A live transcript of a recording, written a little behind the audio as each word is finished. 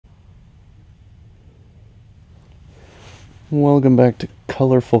Welcome back to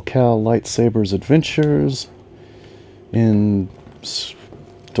Colorful Cow Lightsaber's Adventures in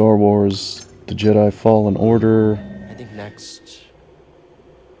Star Wars The Jedi Fallen Order. I think next...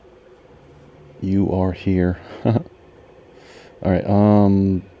 You are here. Alright,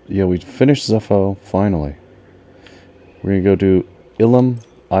 yeah, we finished Zepho, finally. We're gonna go to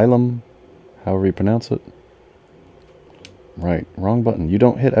Ilum, however you pronounce it. Right, wrong button. You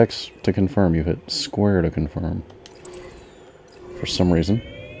don't hit X to confirm, you hit square to confirm. For some reason.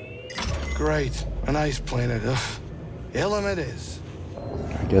 Great. A nice planet. Ugh. Ilum it is.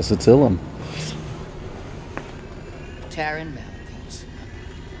 I guess it's Ilum. Taron Malakos.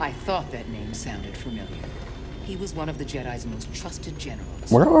 I thought that name sounded familiar. He was one of the Jedi's most trusted generals.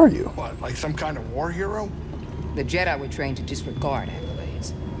 Where are you? What, like some kind of war hero? The Jedi were trained to disregard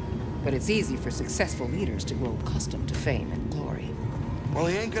accolades. But it's easy for successful leaders to grow accustomed to fame and glory. Well,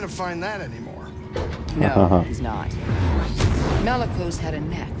 he ain't gonna find that anymore. No, he's not. Malakos had a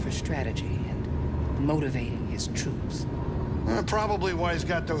knack for strategy and motivating his troops. Probably why he's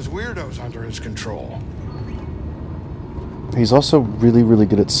got those weirdos under his control. He's also really, really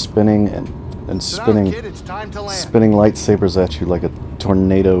good at spinning and spinning, Kid, it's time to land. spinning lightsabers at you like a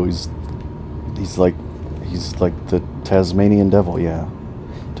tornado. He's like the Tasmanian devil. Yeah,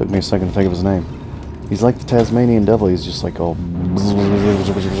 took me a second to think of his name. He's like the Tasmanian devil. He's just like all,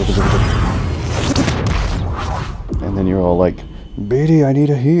 and then you're all like, Beatty, I need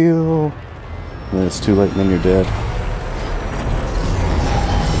a heal. And then it's too late, and then you're dead.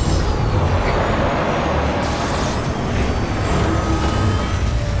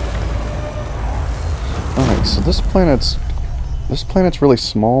 Alright, so this planet's really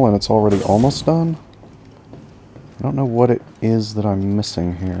small and it's already almost done. I don't know what it is that I'm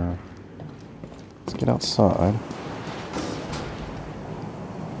missing here. Let's get outside.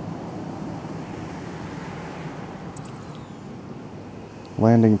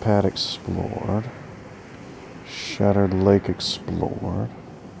 Landing pad explored. Shattered lake explored.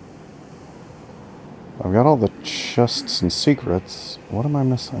 I've got all the chests and secrets. What am I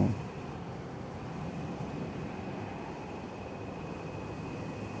missing?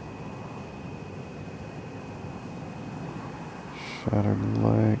 Shattered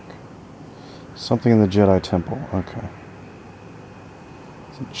lake. Something in the Jedi Temple. Okay.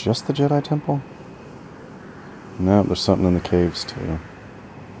 Is it just the Jedi Temple? No, there's something in the caves too.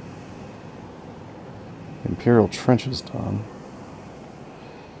 Imperial Trench is done.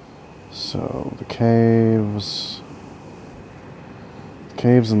 So, the caves...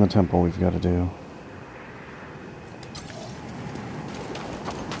 Caves and the temple we've got to do.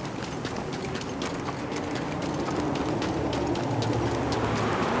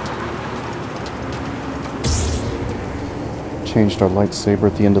 Changed our lightsaber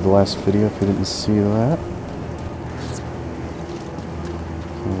at the end of the last video if you didn't see that.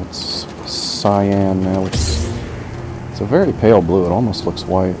 So it's cyan now, which is, it's a very pale blue. It almost looks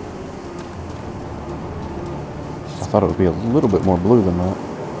white. I thought it would be a little bit more blue than that.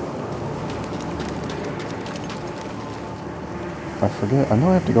 I forget. I know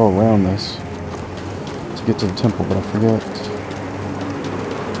I have to go around this to get to the temple, but I forget.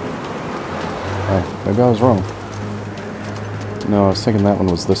 Maybe I was wrong. No, I was thinking that one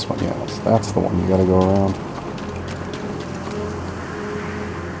was this one. Yeah, that's the one you gotta go around.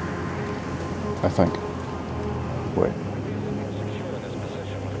 I think. Wait.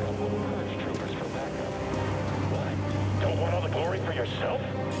 Don't want all the glory for yourself?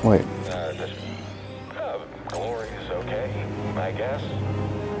 Wait. Glory is okay, I guess.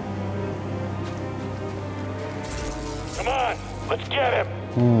 Come on, let's get him.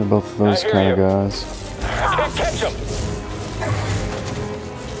 Yeah, they're both those kind of guys. I can't catch him.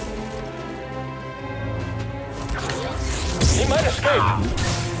 He might escape.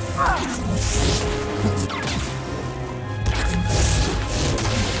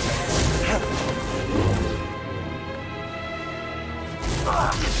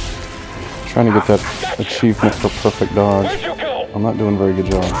 Trying to get that achievement for perfect dodge. I'm not doing a very good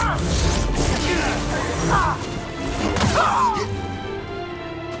job.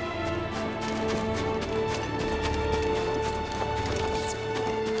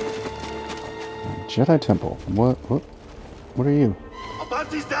 Jedi Temple. What are you? A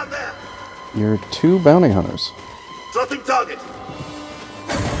bounty's down there. You're two bounty hunters. Dropping target.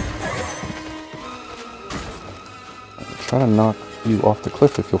 I'll try to knock you off the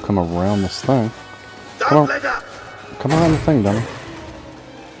cliff if you'll come around this thing. Down, leg up. Come around the thing, dummy.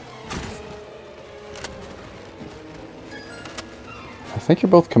 I think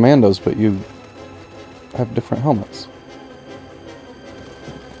you're both commandos, but you have different helmets.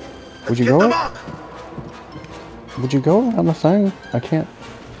 Would you go up? Did you go around the thing? I can't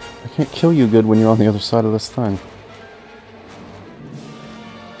kill you good when you're on the other side of this thing.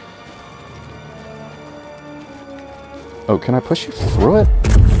 Oh, can I push you through it?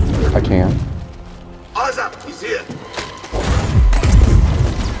 I can. Eyes up, he's here.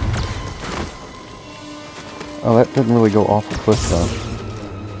 Oh, that didn't really go off a cliff though.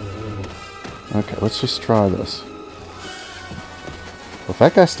 Okay, let's just try this. If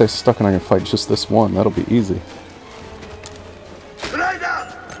that guy stays stuck and I can fight just this one, that'll be easy. Grenade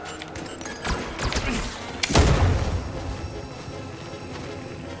out!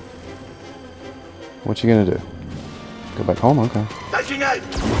 What you gonna do? Go back home? Okay. Taking aim!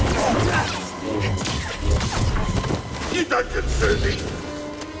 You don't concern me!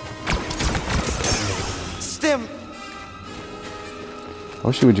 Stim! I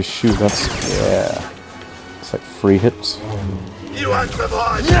wish you would just shoot. That's... yeah. It's like free hits. You won't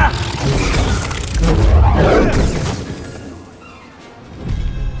survive!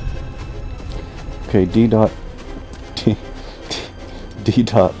 Okay, D dot... D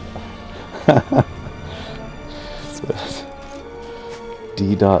dot...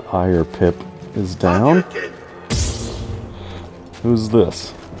 D dot I or Pip is down. Again. Who's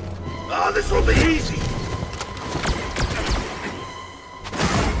this? Ah, this will be easy!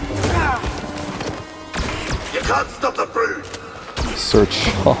 You can't stop the brood! Search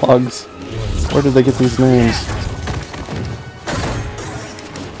hogs. Where did they get these names?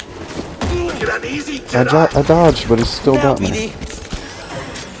 Look at an easy Jedi! I dodged, but he still got me. BD.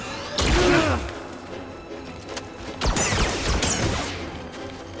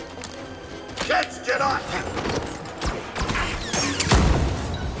 Catch, Jedi!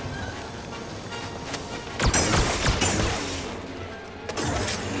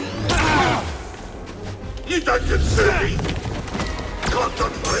 You don't concern me! Can't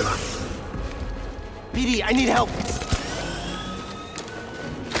dodge forever! BD, I need help.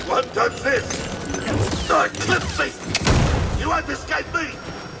 Won't touch this! No, clip me! You won't escape me!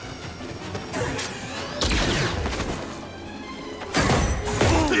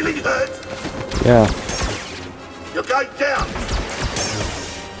 Feeling hurt? Yeah, You're going down!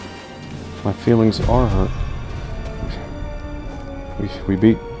 my feelings are hurt. We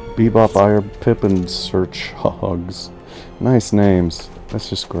beat Bebop, Ire, Pip, and Search Hogs. Nice names. That's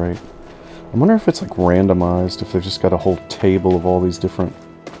just great. I wonder if it's like randomized, if they've just got a whole table of all these different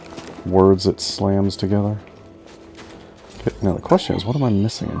words it slams together. Okay, now the question is, what am I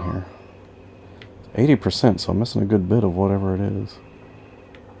missing in here? 80%, so I'm missing a good bit of whatever it is.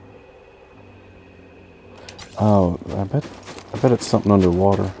 Oh, I bet it's something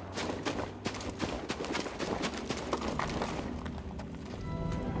underwater.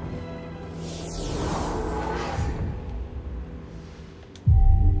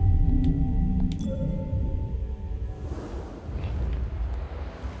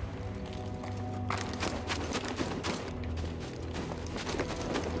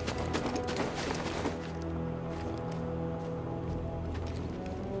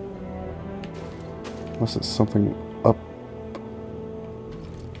 Unless it's something up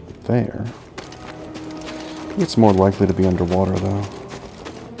there. I think it's more likely to be underwater, though.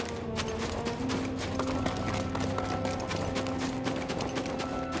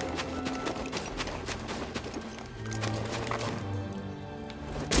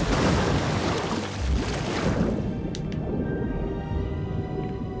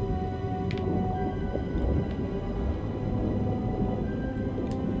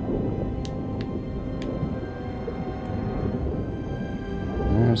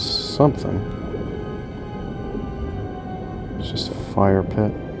 There's something. It's just a fire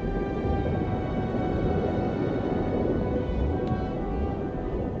pit.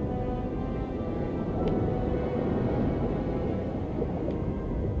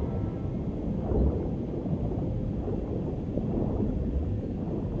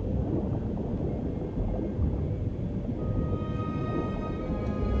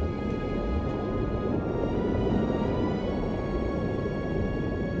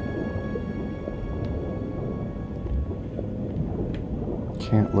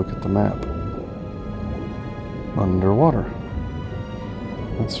 Can't look at the map. Underwater.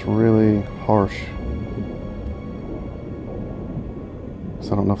 That's really harsh.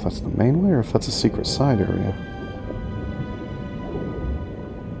 So I don't know if that's the main way or if that's a secret side area.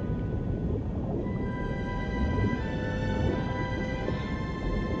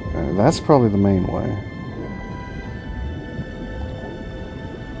 That's probably the main way.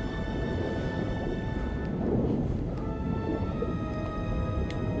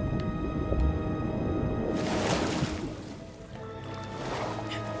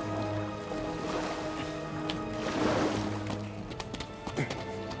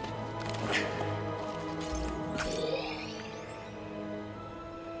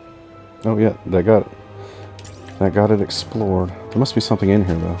 Oh yeah, they got it. That got it explored. There must be something in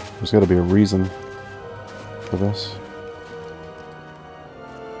here though. There's got to be a reason for this.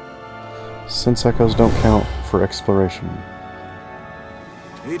 Sense echoes don't count for exploration.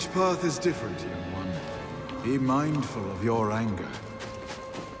 Each path is different, young one. Be mindful of your anger.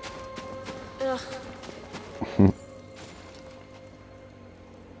 Ugh.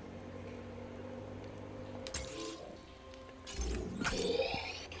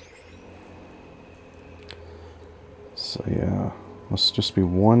 So yeah, must just be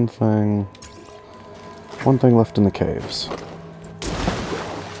one thing left in the caves.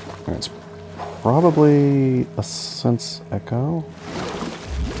 And it's probably a sense echo.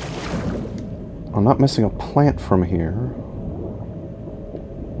 I'm not missing a plant from here.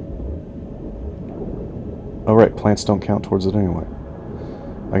 Oh right, plants don't count towards it anyway.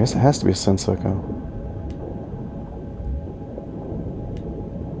 I guess it has to be a sense echo.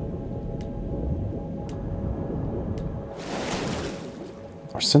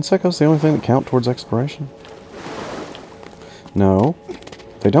 Are sense echoes the only thing that count towards exploration? No,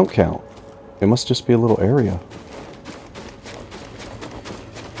 they don't count. It must just be a little area.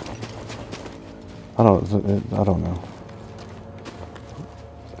 I don't know.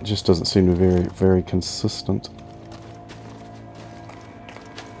 It just doesn't seem to be very, very consistent.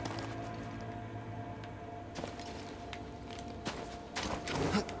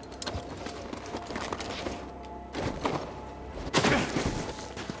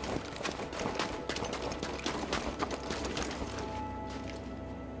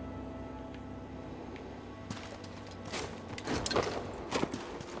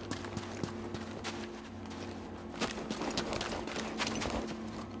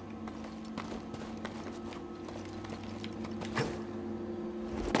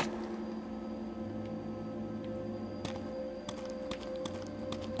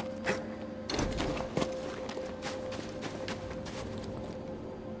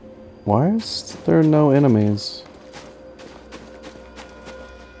 Why is there no enemies?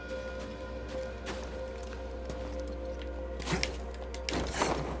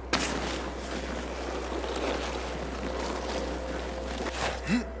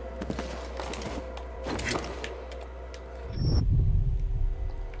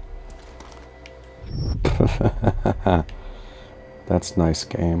 That's nice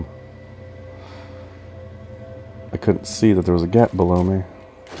game. I couldn't see that there was a gap below me.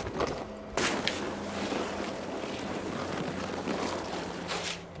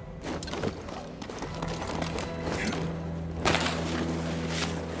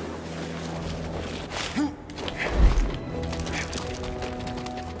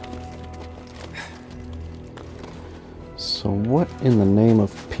 So what in the name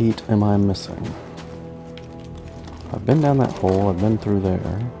of Pete am I missing? I've been down that hole, I've been through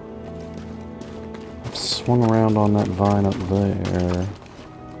there. I've swung around on that vine up there.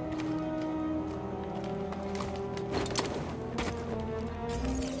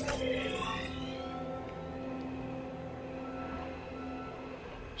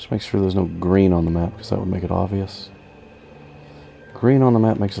 Just make sure there's no green on the map, because that would make it obvious. Green on the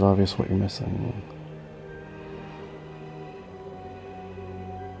map makes it obvious what you're missing.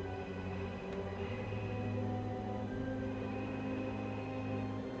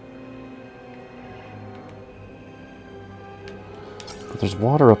 There's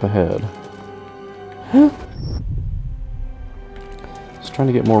water up ahead. Just trying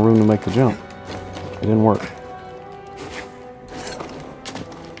to get more room to make the jump. It didn't work.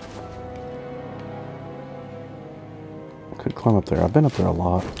 Could climb up there. I've been up there a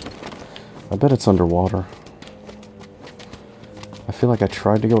lot. I bet it's underwater. I feel like I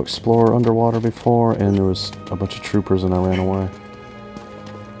tried to go explore underwater before and there was a bunch of troopers and I ran away.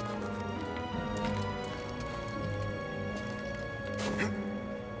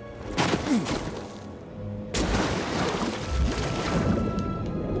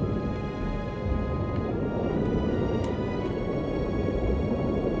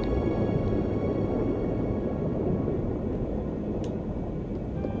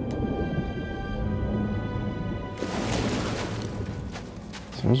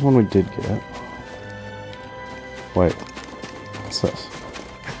 There's one we did get. Wait. What's this?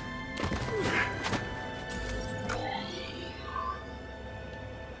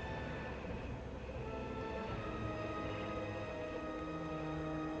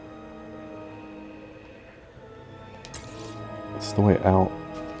 It's the way out.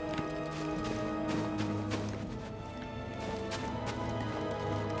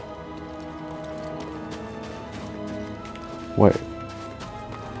 Wait.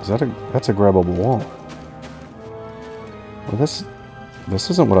 Is that that's a grabbable wall? Well, This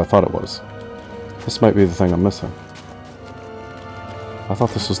isn't what I thought it was. This might be the thing I'm missing. I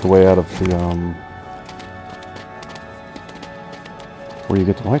thought this was the way out of the, where you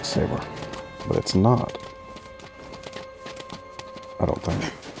get the lightsaber. But it's not. I don't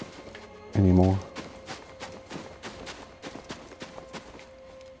think. Anymore.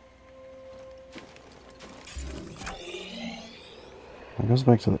 It goes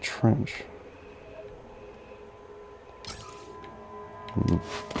back to the trench.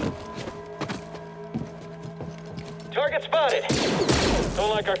 Target spotted.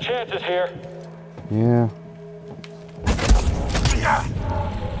 Don't like our chances here. Yeah.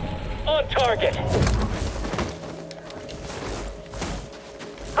 On target.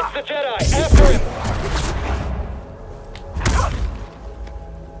 It's the Jedi. After him.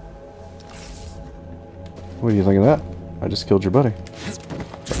 What do you think of that? I just killed your buddy. Right in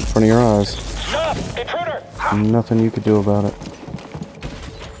front of your eyes. Stop! Intruder! Nothing you could do about it.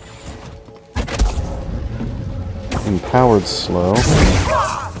 Empowered slow.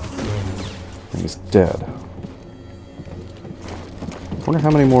 And he's dead. Wonder how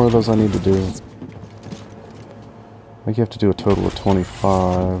many more of those I need to do. I think you have to do a total of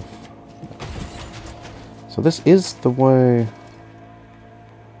 25. So this is the way...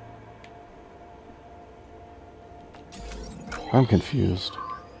 I'm confused.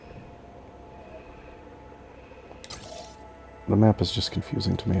 The map is just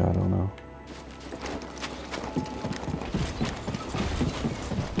confusing to me, I don't know.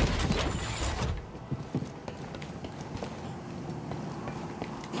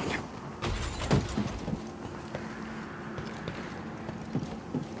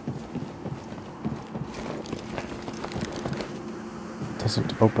 It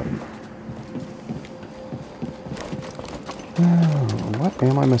doesn't open. What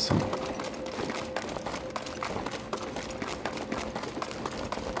am I missing?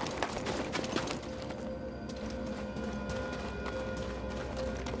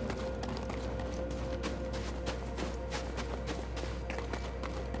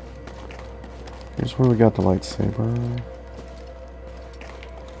 Here's where we got the lightsaber.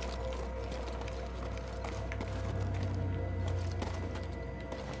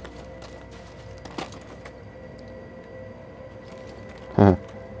 Huh.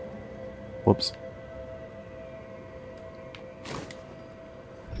 Whoops.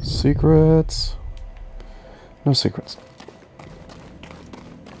 Secrets. No secrets.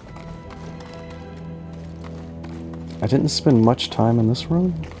 I didn't spend much time in this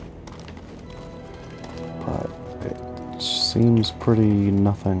room, but it seems pretty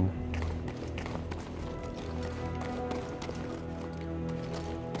nothing.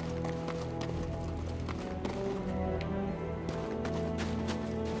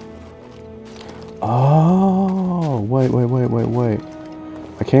 Oh, wait.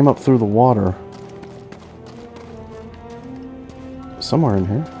 I came up through the water. Somewhere in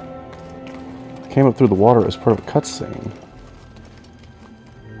here. I came up through the water as part of a cutscene.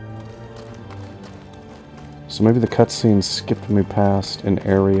 So maybe the cutscene skipped me past an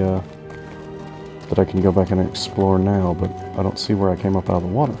area that I can go back and explore now, but I don't see where I came up out of the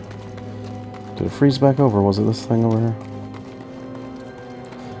water. Did it freeze back over? Was it this thing over here?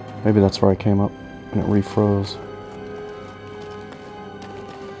 Maybe that's where I came up and it refroze.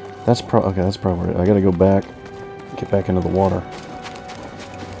 That's okay, that's probably where I gotta go back, get back into the water.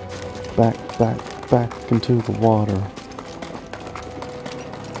 Back into the water.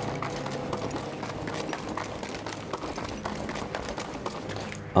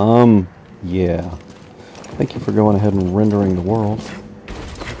 Yeah. Thank you for going ahead and rendering the world.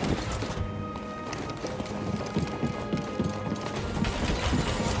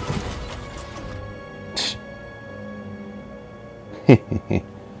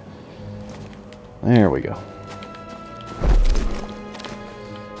 There we go.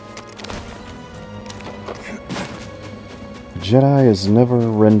 Jedi is never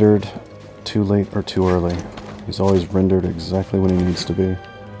rendered too late or too early. He's always rendered exactly when he needs to be.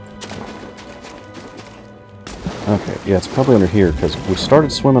 Okay, yeah, it's probably under here, because we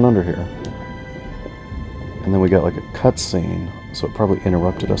started swimming under here. And then we got like a cutscene, so it probably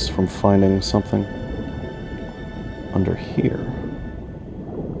interrupted us from finding something under here.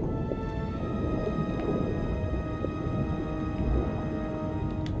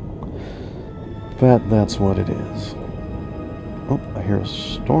 Bet that's what it is. Oh, I hear a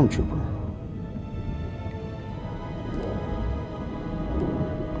stormtrooper.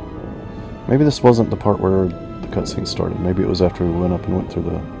 Maybe this wasn't the part where the cutscene started. Maybe it was after we went up and went through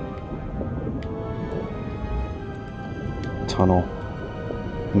the tunnel.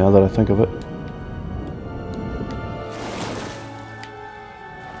 Now that I think of it.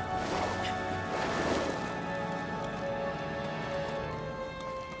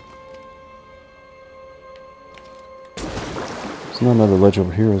 There's not another ledge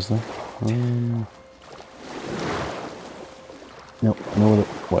over here, is there? Nope, no other.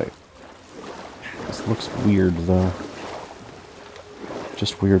 Wait. This looks weird, though.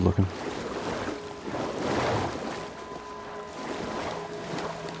 Just weird looking.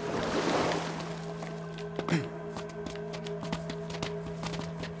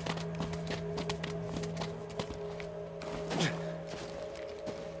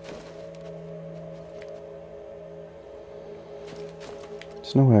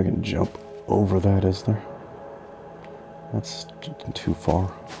 There's no way I can jump over that, is there? That's too far.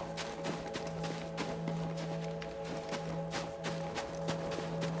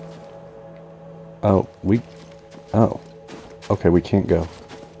 Oh, oh. Okay, we can't go.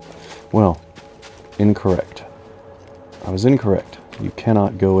 Well, incorrect. I was incorrect. You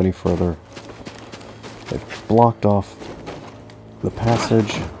cannot go any further. They've blocked off the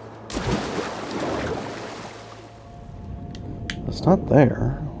passage. It's not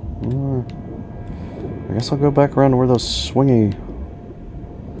there. I guess I'll go back around to where those swingy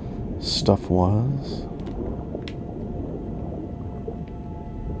stuff was.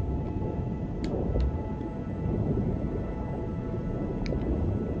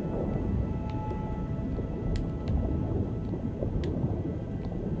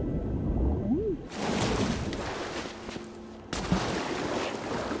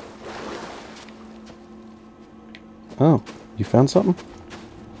 Oh, you found something?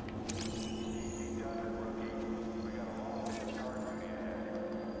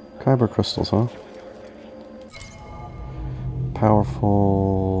 Kyber crystals, huh?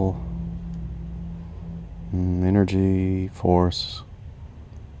 Powerful energy, force.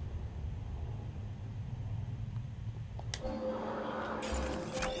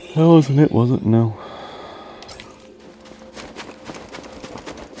 Hell, isn't it? Was it? No.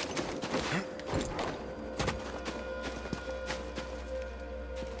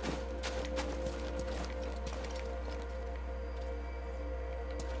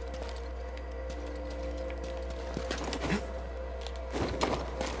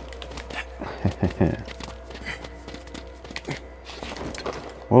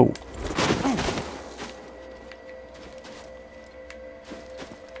 Whoa.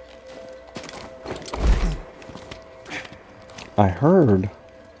 I heard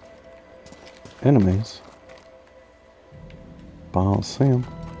enemies, but I don't see them.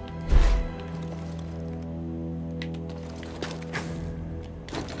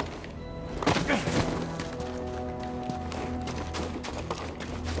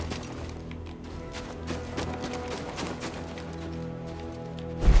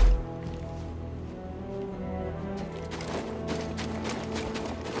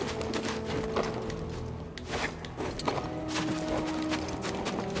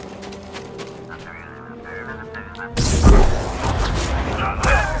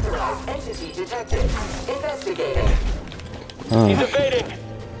 Entity detected. Investigating. He's evading.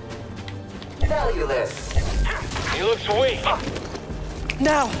 Valueless. He looks weak.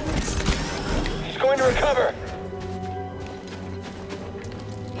 Now. He's going to recover.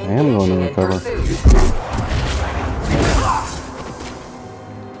 I am going to recover.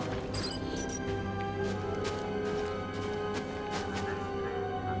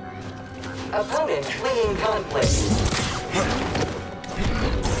 Opponent fleeing conflict.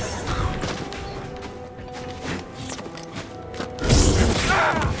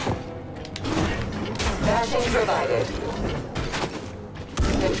 Bashing provided.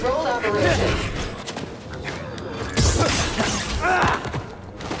 Controlled operation.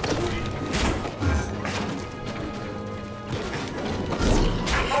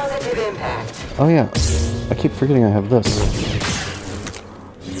 Positive impact. Oh yeah, I keep forgetting I have this.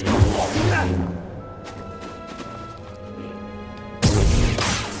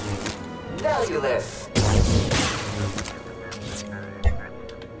 Valueless.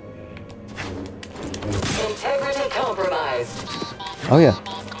 Integrity compromised. Oh yeah.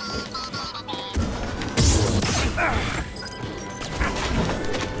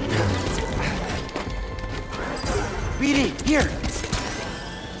 BD, here.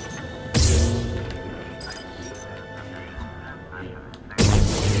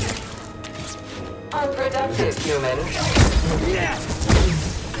 Unproductive human.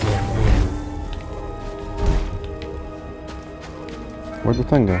 Where'd the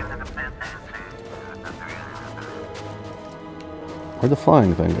thing go? Where'd the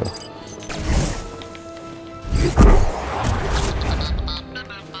flying thing go?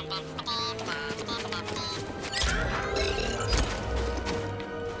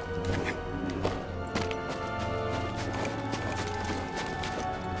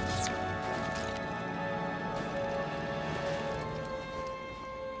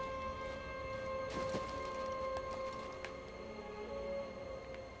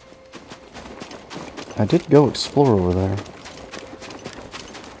 I did go explore over there.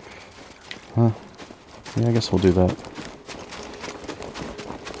 Huh. Yeah, I guess we'll do that.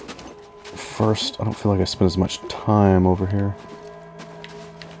 First, I don't feel like I spent as much time over here.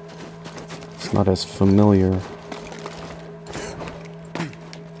 It's not as familiar.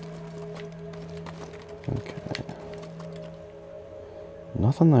 Okay.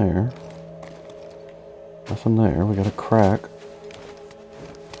 Nothing there. Nothing there. We got a crack.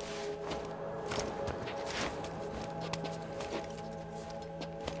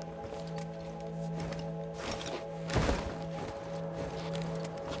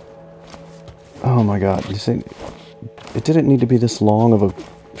 Oh my god, you see, it didn't need to be this long of a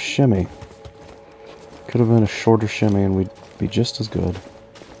shimmy. Could have been a shorter shimmy and we'd be just as good.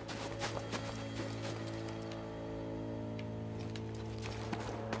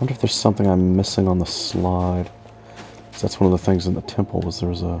 I wonder if there's something I'm missing on the slide. 'Cause that's one of the things in the temple, was there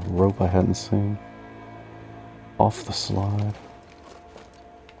was a rope I hadn't seen. Off the slide.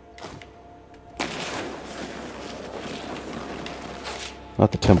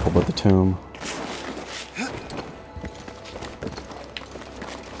 Not the temple, but the tomb.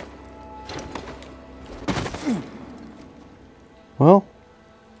 Well,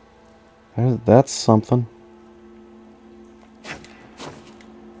 that's something.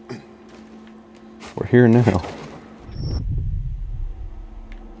 We're here now.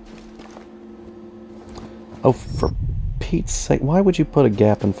 Oh, for Pete's sake, why would you put a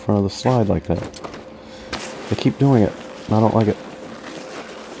gap in front of the slide like that? They keep doing it, and I don't like it.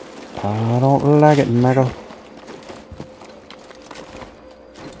 I don't like it, Maggle.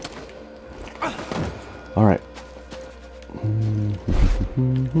 Alright.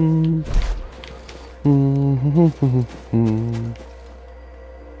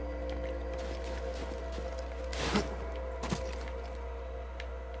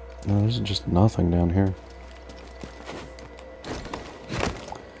 No, there's just nothing down here.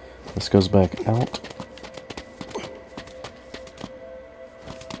 This goes back out.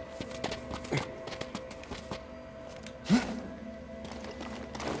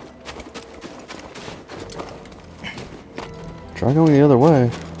 Try going the other way.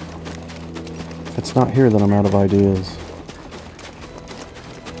 If it's not here, then I'm out of ideas.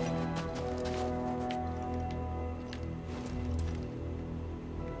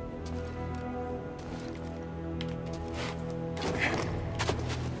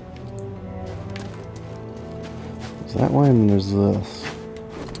 There's that way, and there's this.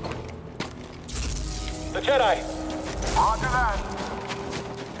 The Jedi! Roger that.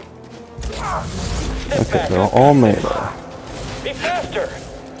 Okay, they're all melee. Be faster!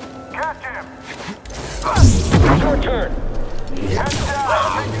 Catch him. Your turn! Head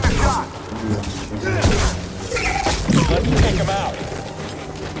down. Taking a shot. Let's take him out.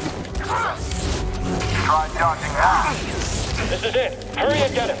 Try dodging that. This is it. Hurry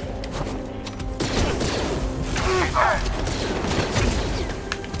and get him. He's dead.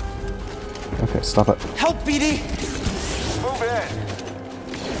 Okay, stop it. Help, BD! Move in.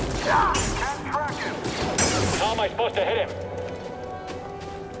 Can't track him. How am I supposed to hit him?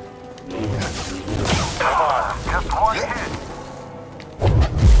 Come on. Just one hit.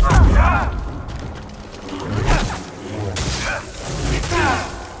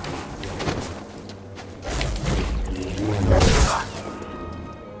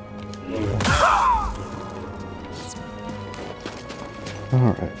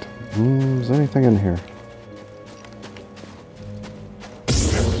 Alright. Is there anything in here?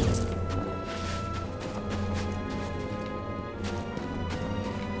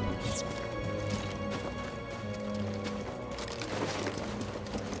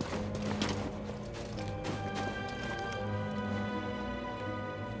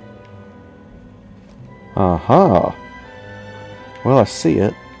 Aha! Well, I see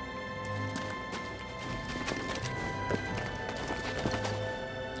it.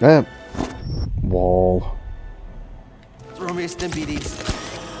 Wall. Throw me a stim, BD.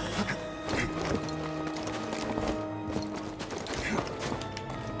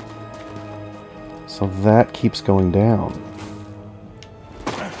 So that keeps going down.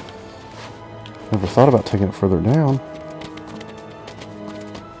 Never thought about taking it further down.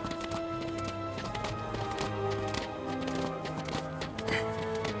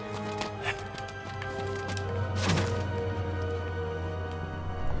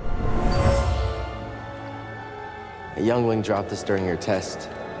 A youngling dropped this during your test.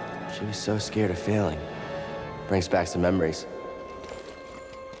 She was so scared of failing. Brings back some memories.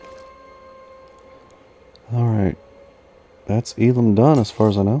 Alright. That's Elam done as far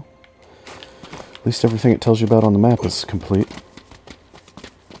as I know. At least everything it tells you about on the map is complete.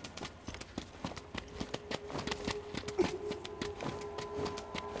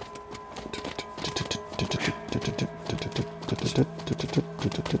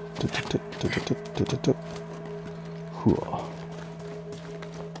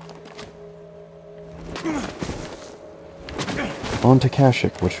 on to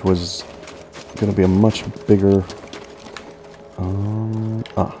Kashyyyk, which was going to be a much bigger,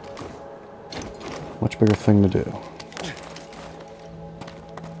 much bigger thing to do.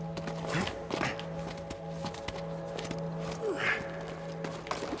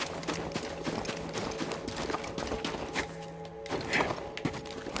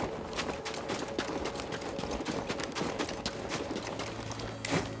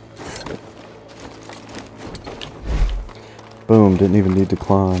 Boom, didn't even need to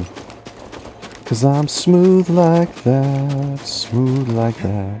climb. 'Cause I'm smooth like that, smooth like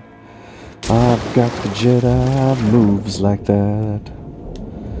that. I've got the Jedi moves like that.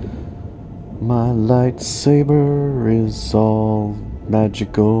 My lightsaber is all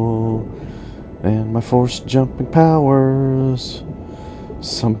magical, and my force jumping powers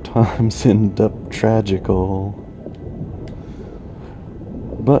sometimes end up tragical.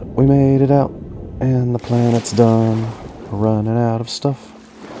 But we made it out, and the planet's done. Running out of stuff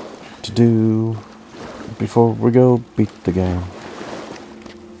to do before we go beat the game.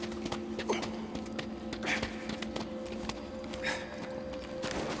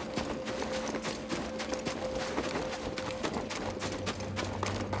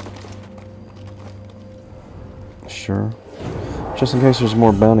 Sure. Just in case there's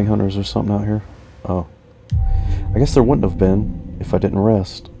more bounty hunters or something out here. Oh. I guess there wouldn't have been if I didn't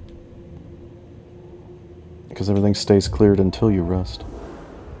rest. Because everything stays cleared until you rest.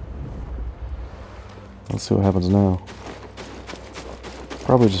 Let's see what happens now.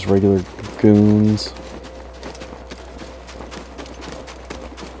 Probably just regular goons.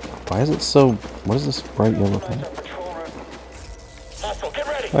 Why is it so... What is this bright yellow thing? Hostile, get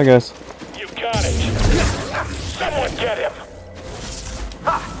ready. Hi guys. You got it. Someone get him.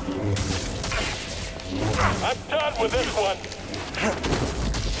 I'm done with this one.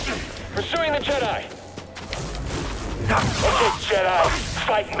 Pursuing the Jedi. Okay, Jedi,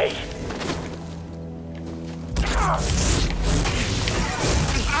 fight me.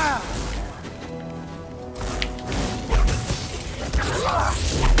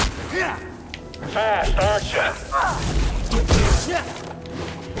 Fast, aren't you?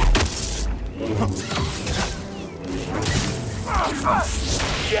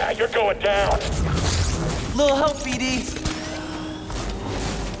 Yeah, you're going down. Little help, BD.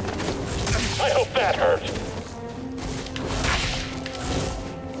 I hope that hurt.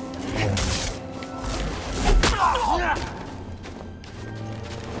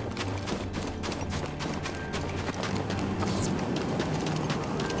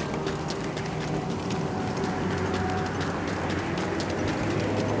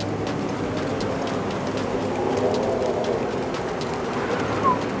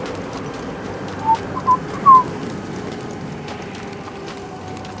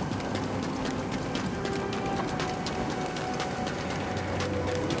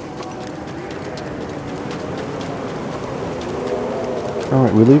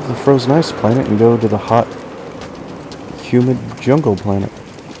 Alright, we leave the frozen ice planet and go to the hot, humid jungle planet.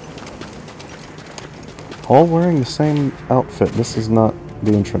 All wearing the same outfit. This is not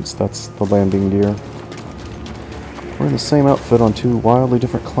the entrance, that's the landing gear. We're in the same outfit on two wildly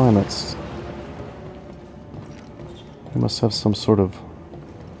different climates. We must have some sort of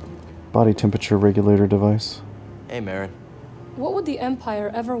body temperature regulator device. Hey, Marin. What would the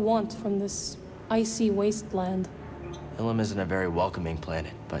Empire ever want from this icy wasteland? Ilum isn't a very welcoming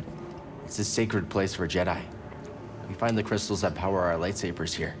planet, but it's a sacred place for Jedi. We find the crystals that power our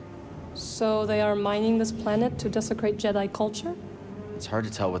lightsabers here. So they are mining this planet to desecrate Jedi culture? It's hard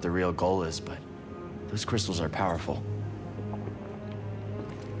to tell what the real goal is, but those crystals are powerful.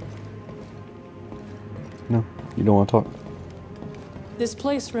 No, you don't want to talk. This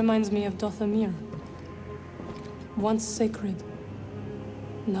place reminds me of Dothamir. Once sacred,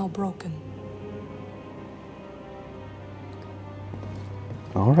 now broken.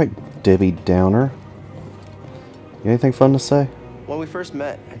 Alright, Debbie Downer. You anything fun to say? When we first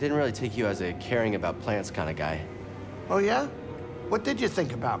met, I didn't really take you as a caring about plants kind of guy. Oh, yeah? What did you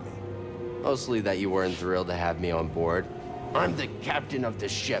think about me? Mostly that you weren't thrilled to have me on board. I'm the captain of the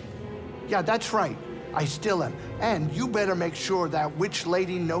ship. Yeah, that's right. I still am. And you better make sure that witch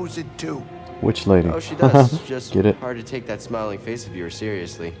lady knows it too. Which lady? Oh, she does. Just Get it? hard to take that smiling face of yours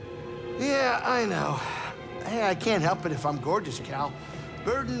seriously. Yeah, I know. Hey, I can't help it if I'm gorgeous, Cal.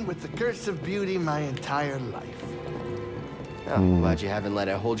 Burdened with the curse of beauty my entire life. Oh, glad you haven't let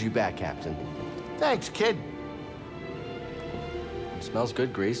it hold you back, Captain. Thanks, kid. Smells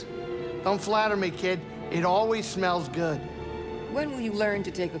good, Grease. Don't flatter me, kid. It always smells good. When will you learn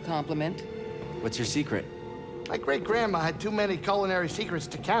to take a compliment? What's your secret? My great-grandma had too many culinary secrets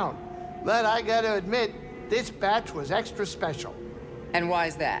to count. But I gotta admit, this batch was extra special. And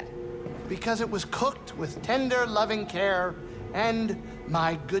why's that? Because it was cooked with tender, loving care and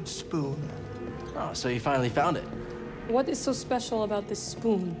my good spoon. Oh, so you finally found it. What is so special about this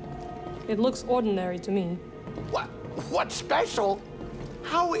spoon? It looks ordinary to me. What? What's special?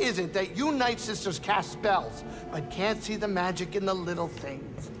 How is it that you Night Sisters cast spells, but can't see the magic in the little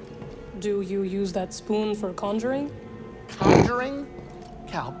things? Do you use that spoon for conjuring? Conjuring?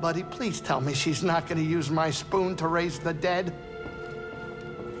 Cal, buddy, please tell me she's not going to use my spoon to raise the dead.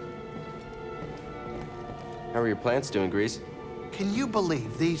 How are your plants doing, Grease? Can you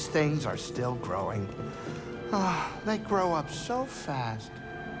believe these things are still growing? Ah, they grow up so fast.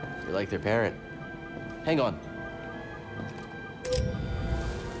 You're like their parent. Hang on.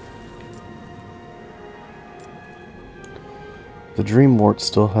 The Dreamwort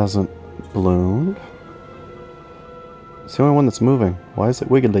still hasn't bloomed. It's the only one that's moving. Why is it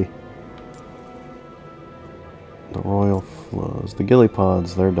wiggly? The royal flows. The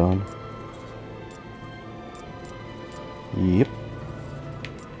gillypods, they're done. Yep.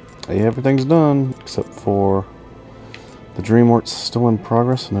 Hey, everything's done except for the Dreamwort's still in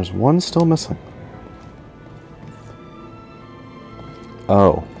progress, and there's one still missing.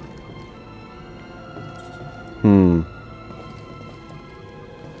 Oh.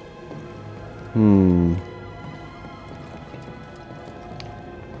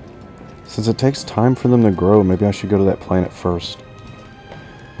 Since it takes time for them to grow, maybe I should go to that planet first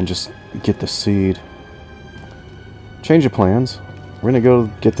and just get the seed. Change of plans. We're gonna go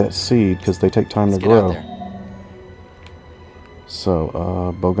get that seed because they take time to grow. So,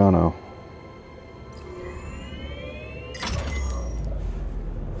 Bogano.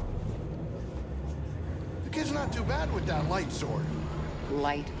 The kid's not too bad with that light sword.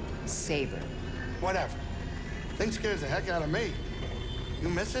 Lightsaber. Whatever. Thing scares the heck out of me. You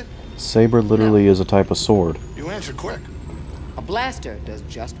miss it? Saber literally is a type of sword. You answered quick. A blaster does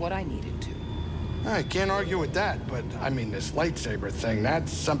just what I need it to. I can't argue with that, but I mean, this lightsaber thing,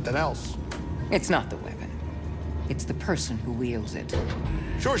 that's something else. It's not the weapon. It's the person who wields it.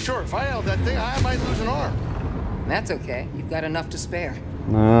 Sure. If I held that thing, I might lose an arm. That's okay. You've got enough to spare.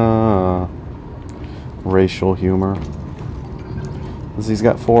 Ah. Racial humor. Because he's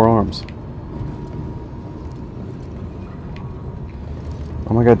got 4 arms.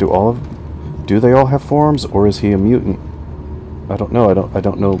 Oh my god, do they all have 4 arms, or is he a mutant? I don't know. I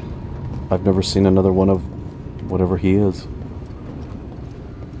don't know. I've never seen another one of whatever he is.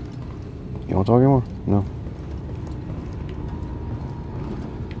 You want to talk anymore? No.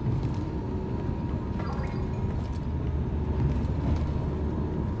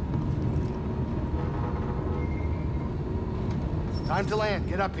 Time to land.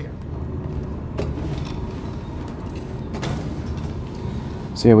 Get up here.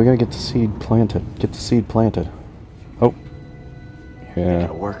 So yeah, we gotta get the seed planted. Get the seed planted. Oh. Yeah.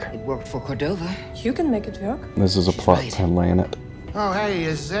 It'll work. It worked for Cordova. You can make it work. This is a plot planet. Oh, hey,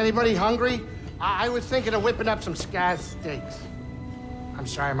 is anybody hungry? I was thinking of whipping up some scaz steaks. I'm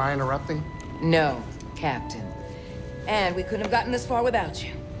sorry, am I interrupting? No, Captain. And we couldn't have gotten this far without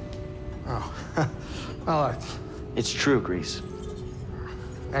you. Oh, well, It's true, Grease.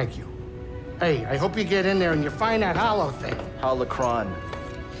 thank you. Hey, I hope you get in there and you find that hollow thing. Holocron.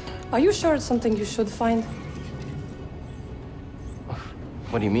 Are you sure it's something you should find?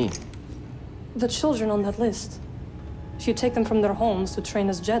 What do you mean? The children on that list. If you take them from their homes to train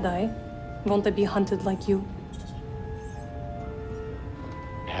as Jedi, won't they be hunted like you?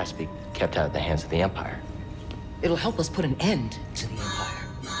 It has to be kept out of the hands of the Empire. It'll help us put an end to the Empire.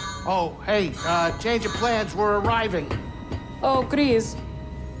 Oh, hey, change of plans, we're arriving. Oh, Grease.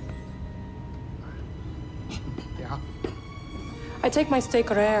 Yeah? I take my steak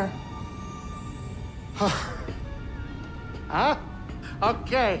rare. Huh?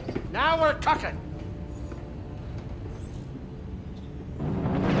 Okay, now we're cooking.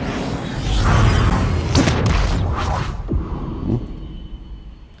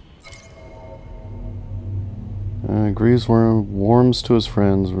 Grease warms to his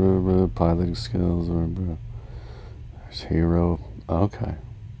friends. Piloting skills. There's hero. Okay.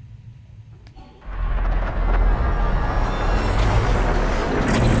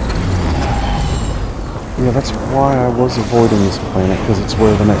 Yeah, that's why I was avoiding this planet, because it's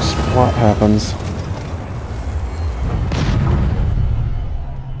where the next plot happens.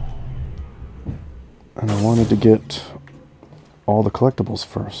 And I wanted to get all the collectibles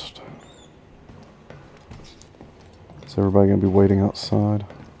first. Is everybody going to be waiting outside?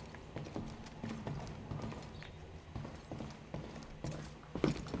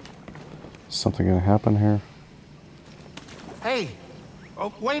 Is something going to happen here? Hey,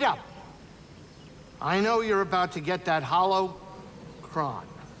 oh, wait up. I know you're about to get that hollow holocron.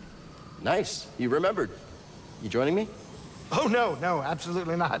 Nice. You remembered. You joining me? Oh, no,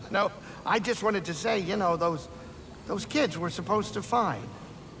 absolutely not. No, I just wanted to say, you know, those kids we're supposed to find.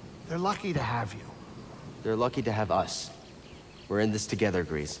 They're lucky to have you. They're lucky to have us. We're in this together,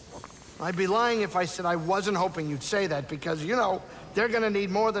 Grease. I'd be lying if I said I wasn't hoping you'd say that, because, you know, they're gonna need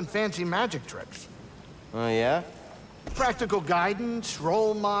more than fancy magic tricks. Oh, yeah? Practical guidance,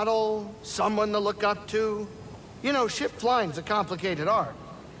 role model, someone to look up to. You know, ship flying's a complicated art.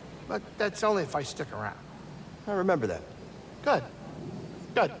 But that's only if I stick around. I remember that. Good.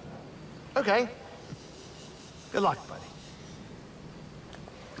 Good. Okay. Good luck, buddy.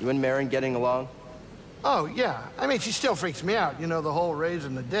 You and Marin getting along? Oh, yeah. I mean, she still freaks me out, you know, the whole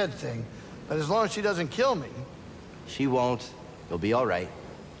raising the dead thing. But as long as she doesn't kill me. She won't. You'll be all right.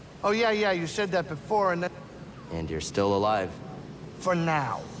 Oh, yeah, you said that before, and then... And you're still alive. For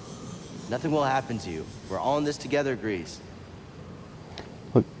now. Nothing will happen to you. We're all in this together, Grease.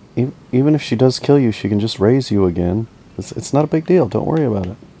 Look, even if she does kill you, she can just raise you again. It's not a big deal. Don't worry about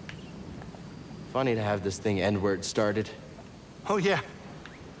it. Funny to have this thing end where it started. Oh, yeah.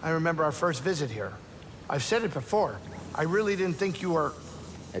 I remember our first visit here. I've said it before. I really didn't think you were...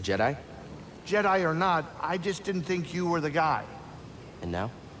 A Jedi? Jedi or not, I just didn't think you were the guy. And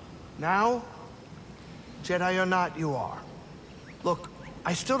now? Now, Jedi or not, you are. Look,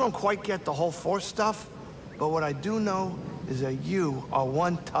 I still don't quite get the whole Force stuff, but what I do know is that you are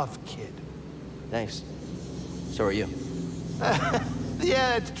one tough kid. Thanks. So are you.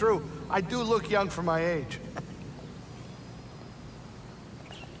 Yeah, it's true. I do look young for my age.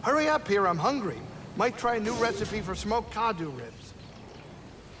 Hurry up here, I'm hungry. Might try a new recipe for smoked Kadu ribs.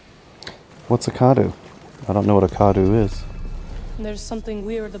 What's a Kadu? I don't know what a Kadu is. There's something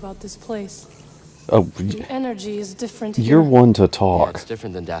weird about this place. Oh, The energy is different here. you're one to Yeah, talk. it's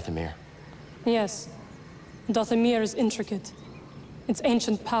different than Dathomir. Yes. Dathomir is intricate. Its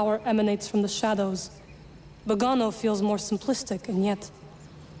ancient power emanates from the shadows. Bogano feels more simplistic, and yet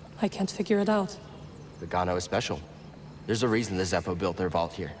I can't figure it out. The Gano is special. There's a reason the Zepho built their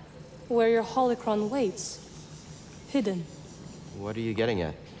vault here. Where your holocron waits. Hidden. What are you getting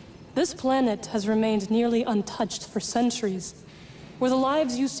at? This planet has remained nearly untouched for centuries. Were the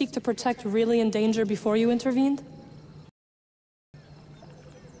lives you seek to protect really in danger before you intervened?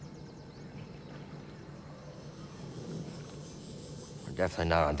 We're definitely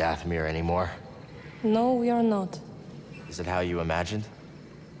not on Dathomir anymore. No, we are not. Is it how you imagined?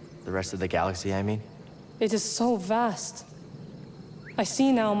 The rest of the galaxy, I mean? It is so vast. I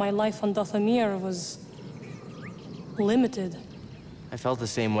see now my life on Dathomir was... limited. I felt the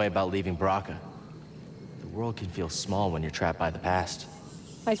same way about leaving Baraka. The world can feel small when you're trapped by the past.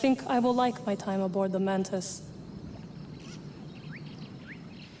 I think I will like my time aboard the Mantis.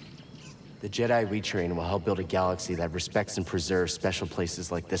 The Jedi we train will help build a galaxy that respects and preserves special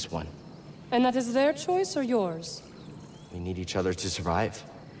places like this one. And that is their choice or yours? We need each other to survive.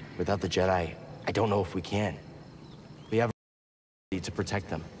 Without the Jedi, I don't know if we can. We have a to protect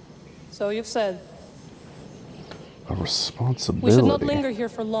them. So you've said. A responsibility. We should not linger here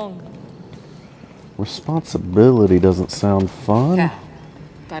for long. Responsibility doesn't sound fun. Cal,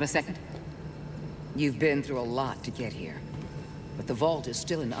 got a second? You've been through a lot to get here. But the vault is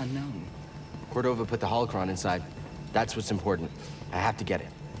still an unknown. Cordova put the holocron inside. That's what's important. I have to get it.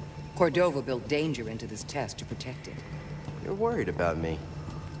 Cordova built danger into this test to protect it. You're worried about me.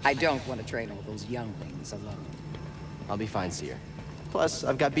 I don't want to train all those younglings alone. I'll be fine, Seer. Plus,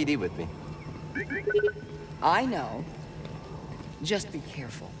 I've got BD with me. I know. Just be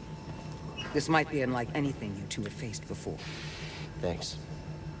careful. This might be unlike anything you two have faced before. Thanks.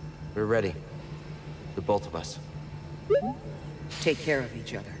 We're ready. The both of us. Take care of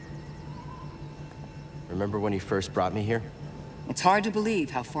each other. Remember when you first brought me here? It's hard to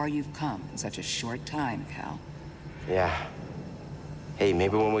believe how far you've come in such a short time, Cal. Yeah. Hey,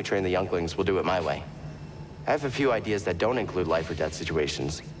 maybe when we train the younglings, we'll do it my way. I have a few ideas that don't include life or death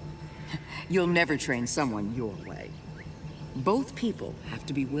situations. You'll never train someone your way. Both people have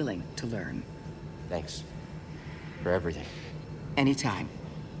to be willing to learn. Thanks. For everything. Anytime.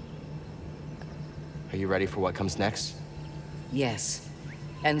 Are you ready for what comes next? Yes.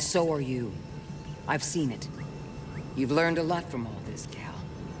 And so are you. I've seen it. You've learned a lot from all this, Cal.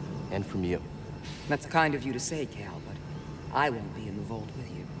 And from you. That's kind of you to say, Cal, but I won't be in the vault with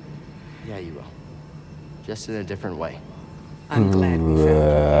you. Yeah, you will. Just in a different way. I'm glad we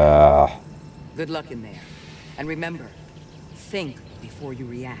found you. Good luck in there. And remember, think before you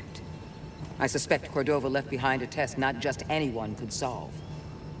react. I suspect Cordova left behind a test not just anyone could solve.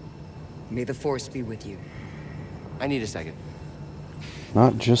 May the Force be with you. I need a second.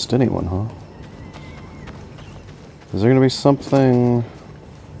 Not just anyone, huh? Is there going to be something...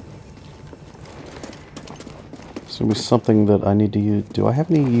 Is there going to be something that I need to use? Do I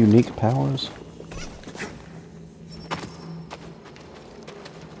have any unique powers?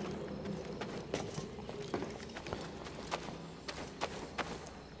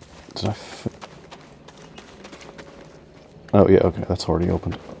 Did I... Oh, yeah, okay, that's already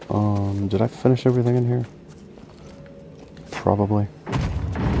opened. Did I finish everything in here? Probably.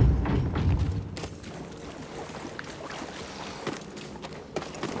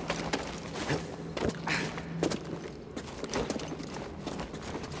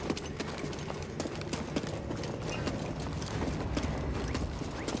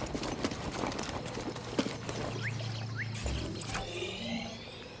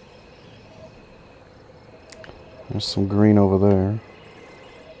 There's some green over there.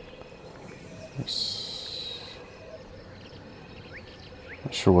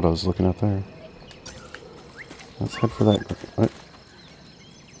 Not sure what I was looking at there. Let's head for that.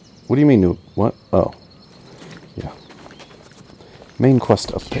 What do you mean new? What? Oh. Yeah. Main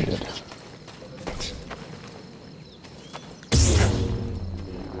quest updated.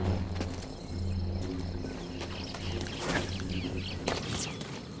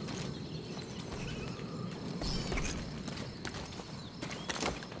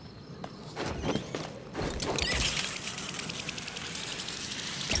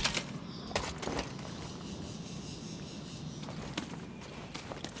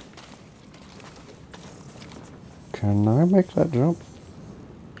 Can I make that jump?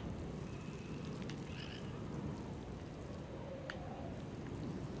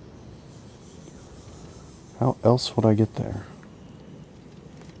 How else would I get there?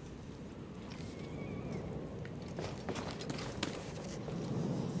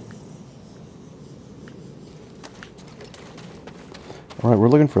 Alright, we're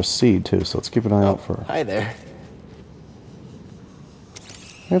looking for a seed too, so let's keep an eye out for... Hi there.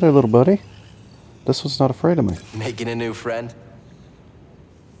 Hey there, little buddy. This one's not afraid of me. Making a new friend?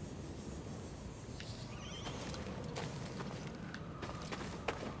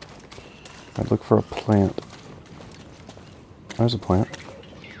 I'd look for a plant. There's a plant.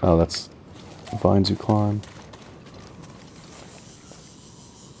 Oh, that's vines you climb.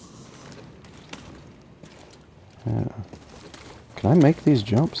 Yeah. Can I make these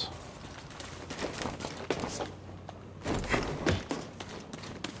jumps?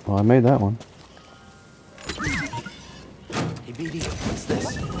 Well, I made that one. Hey, BD, what's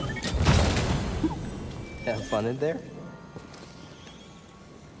this? Have fun in there?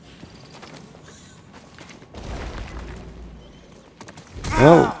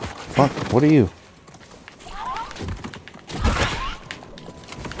 Oh, fuck, what are you?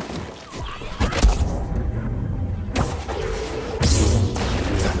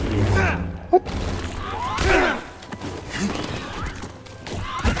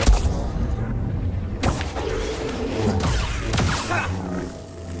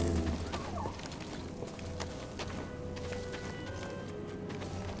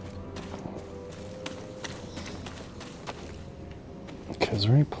 Is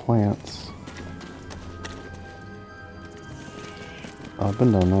there any plants? Oh, I've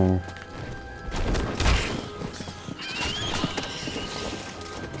been down there.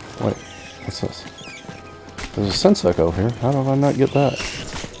 Wait, what's this? There's a sense echo here. How did I not get that?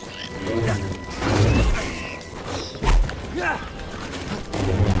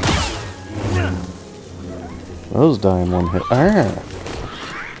 Those die in one hit. Ah!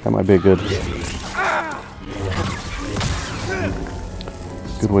 That might be a good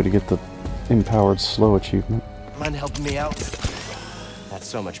way to get the empowered slow achievement. Mind helping me out? That's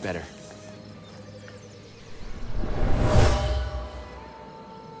so much better.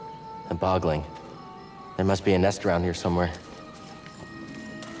 I'm boggling. There must be a nest around here somewhere.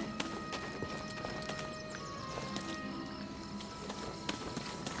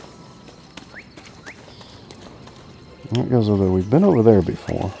 That goes over there. We've been over there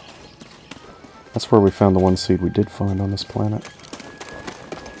before. That's where we found the one seed we did find on this planet.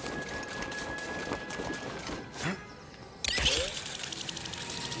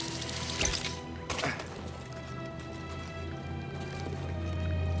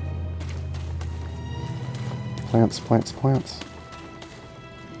 Plants, plants, plants.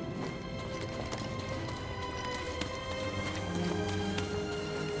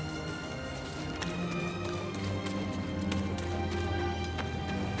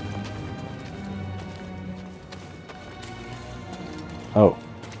 Oh,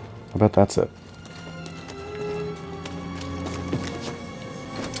 I bet that's it.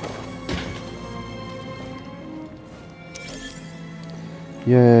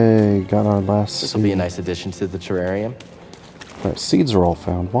 Yay, got our last This will be a seed. nice addition to the terrarium. Alright, seeds are all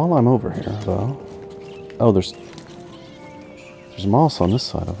found. While I'm over here, though... Oh, there's moss on this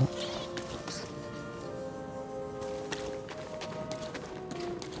side of it.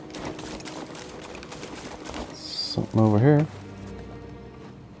 Something over here.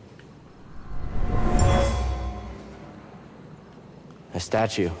 A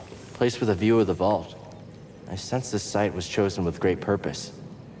statue, placed with a view of the vault. I sense this site was chosen with great purpose.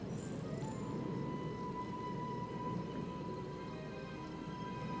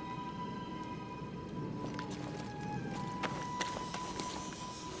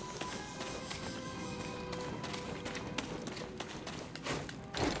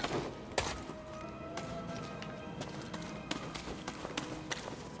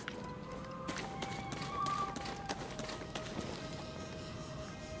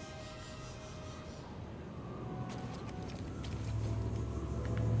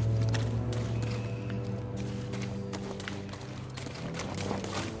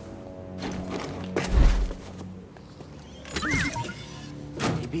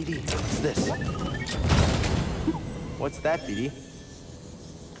 BD, what's this? What's that, BD?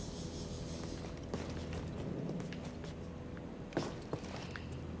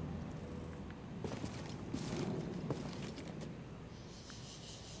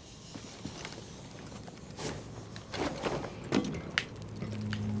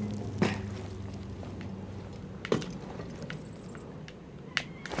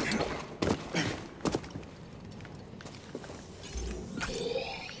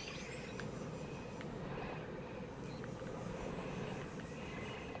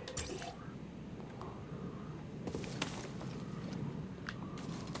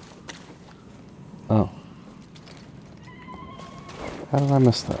 Oh. How did I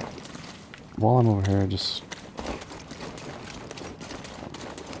miss that? While I'm over here, just...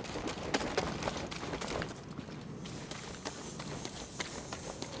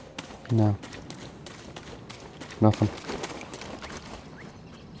 No. Nothing.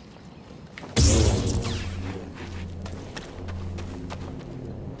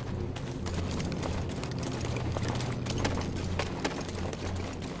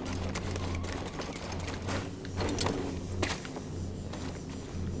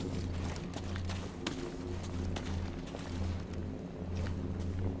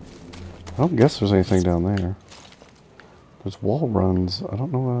 I don't guess there's anything down there. There's wall runs. I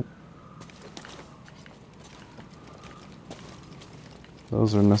don't know what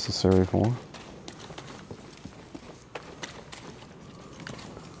those are necessary for.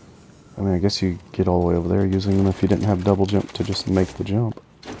 I mean, I guess you get all the way over there using them if you didn't have double jump to just make the jump.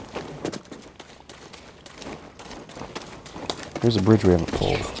 Here's a bridge we haven't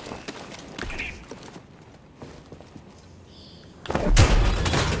pulled.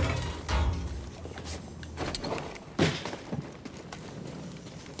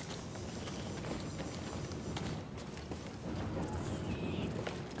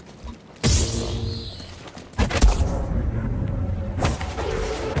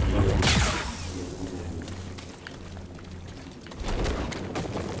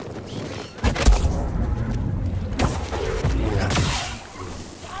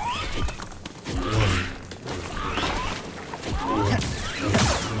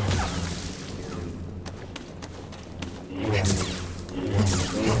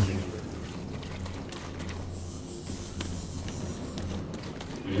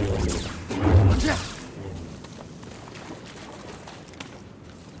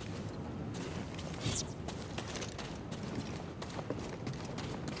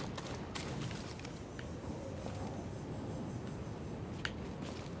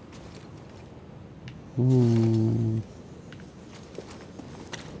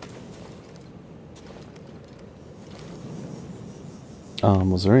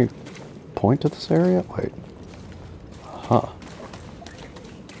 Was there any point to this area? Wait. Huh.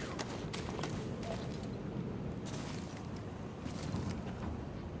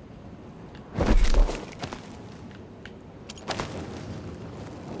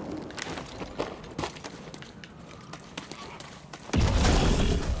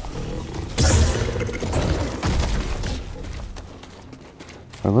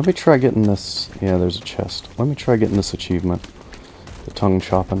 Let me try getting this. Yeah, there's a chest. Let me try getting this achievement. The tongue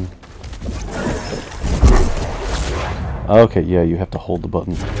chopping. Okay, yeah, you have to hold the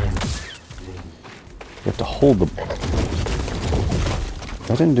button. You have to hold the...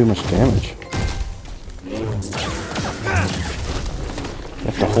 That didn't do much damage. You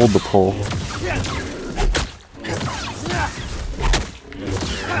have to hold the pull.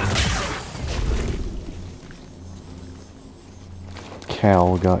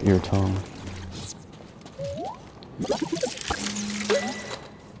 cow got your tongue.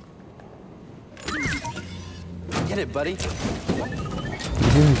 Get it, buddy.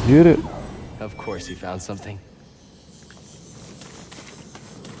 Yeah, get it. Of course he found something.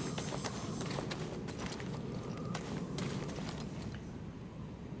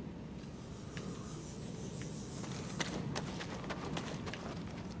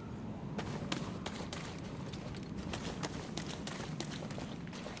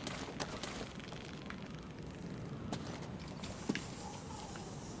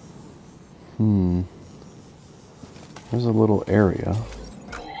 There's a little area.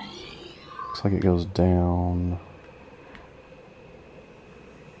 Looks like it goes down.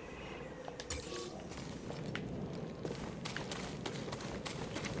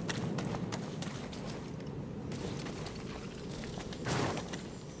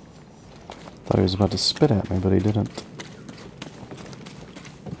 Thought he was about to spit at me, but he didn't.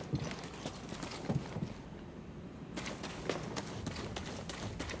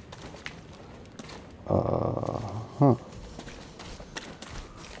 Huh.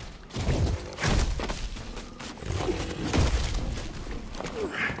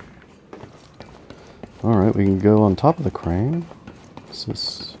 Alright, we can go on top of the crane. What's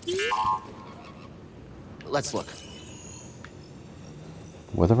this? Let's look.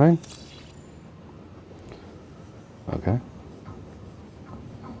 Weather vane? Okay.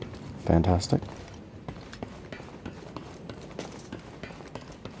 Fantastic.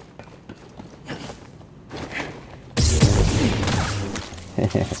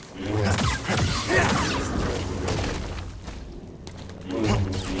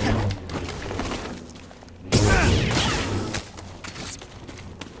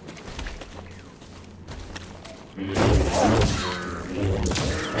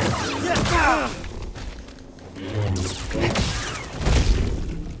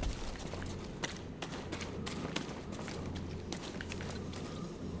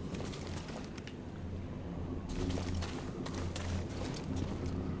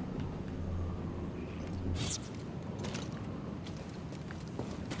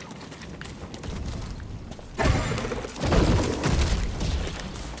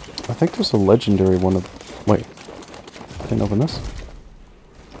 I think there's a legendary one of... Wait. I didn't open this?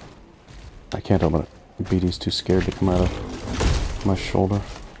 I can't open it. BD's too scared to come out of my shoulder.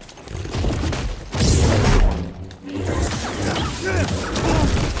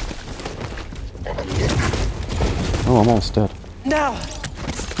 Oh, I'm almost dead. Now!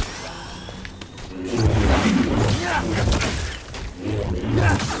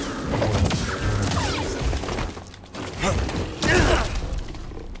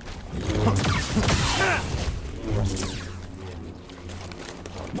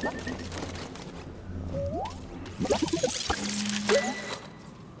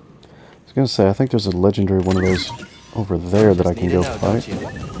 I was gonna say, I think there's a legendary one of those over there that I can go fight.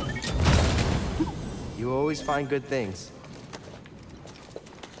 You always find good things.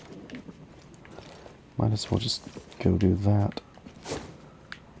 Might as well just go do that.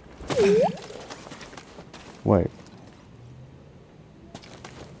 Wait.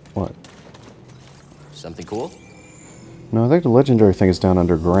 What? Something cool? No, I think the legendary thing is down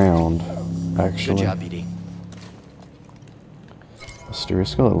underground, actually. Good job, BD.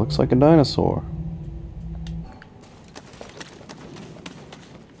 Mysterious skull, it looks like a dinosaur.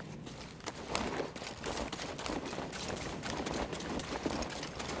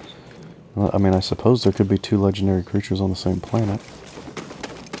 Well, I mean, I suppose there could be two legendary creatures on the same planet.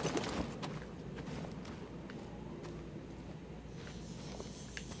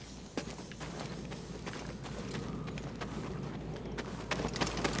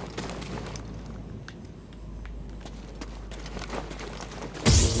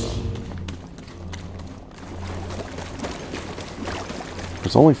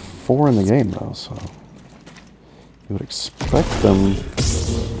 There's only 4 in the game, though, so you would expect them.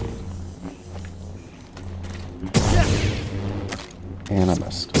 And I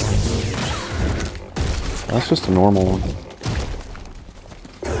missed. That's just a normal one.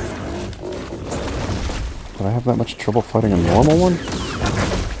 Did I have that much trouble fighting a normal one?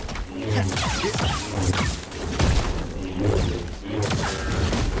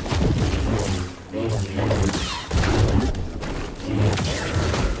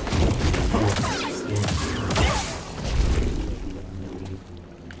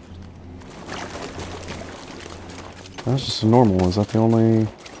 That's just a normal one. Is that the only...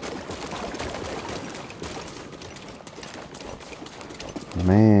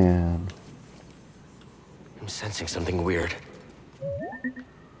 Man. I'm sensing something weird.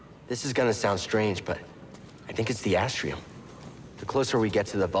 This is gonna sound strange, but I think it's the astrium. The closer we get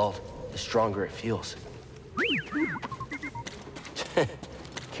to the vault, the stronger it feels.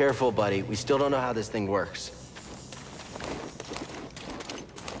 Careful, buddy. We still don't know how this thing works.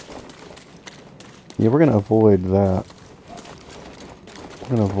 Yeah, we're gonna avoid that. We're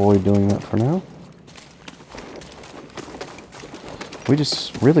gonna avoid doing that for now. We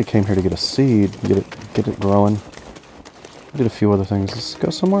just really came here to get a seed, get it growing. We did a few other things. Let's go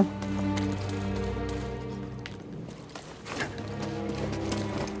somewhere.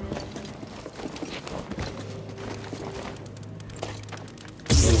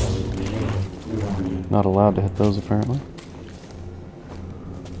 Not allowed to hit those, apparently.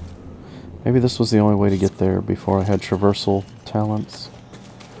 Maybe this was the only way to get there before I had traversal talents.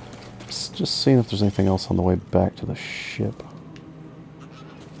 Just seeing if there's anything else on the way back to the ship.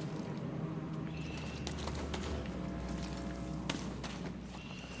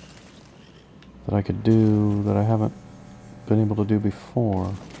 That I could do that I haven't been able to do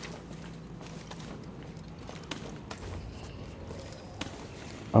before.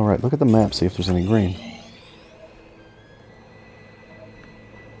 Alright, look at the map, see if there's any green.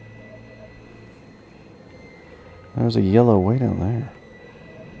 There's a yellow way down there.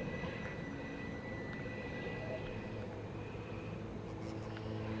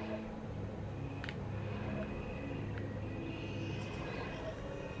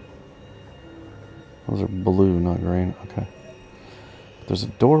 Those are blue, not green. Okay. There's a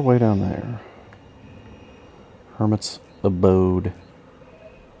doorway down there. Hermit's Abode.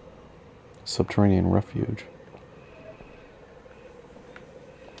 Subterranean refuge.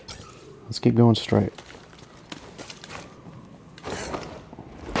 Let's keep going straight.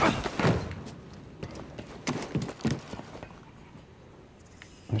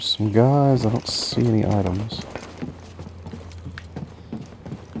 There's some guys. I don't see any items.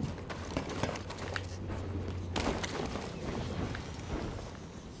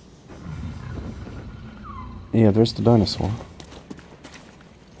 Yeah, there's the dinosaur.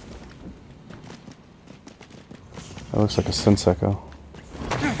 That looks like a Senseko.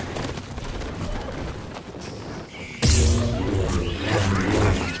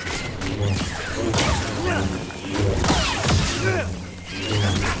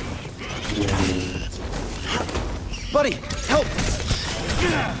 Buddy, help!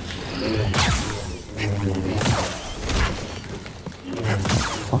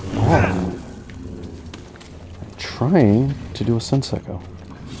 Fuck off. I'm trying to do a Senseko.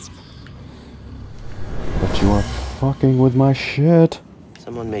 But you are fucking with my shit.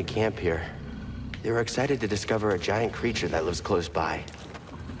 Someone made camp here. They were excited to discover a giant creature that lives close by.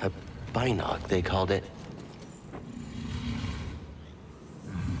 A binog, they called it.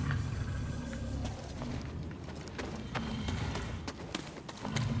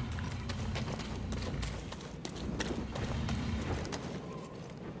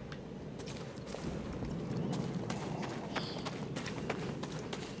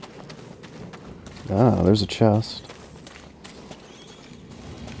 Ah, there's a chest.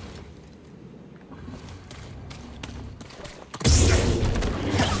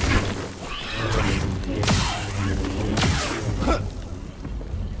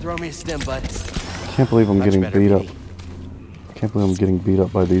 Throw me a stem, bud. Can't believe I'm getting better, beat up. BD. Can't believe I'm getting beat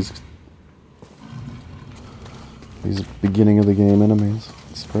up by these beginning of the game enemies.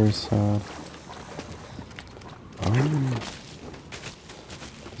 It's very sad.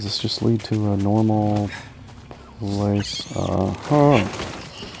 Does this just lead to a normal place?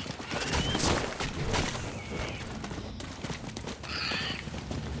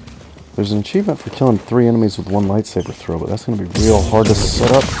 There's an achievement for killing 3 enemies with 1 lightsaber throw, but that's going to be real hard to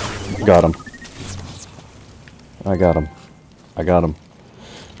set up. Got him. I got him. I got him.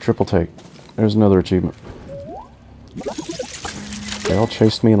 Triple take. There's another achievement. They all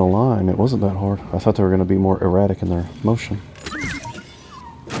chased me in a line. It wasn't that hard. I thought they were going to be more erratic in their motion.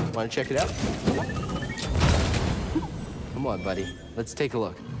 Want to check it out? Come on, buddy. Let's take a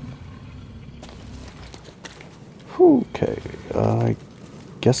look. Okay. I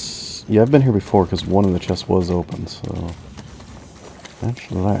guess... Yeah, I've been here before because one of the chests was open, so... That's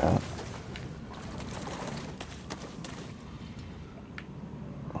that.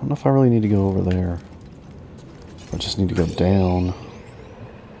 I don't know if I really need to go over there. I just need to go down.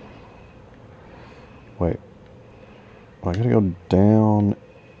 Wait. I gotta go down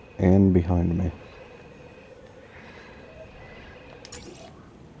and behind me.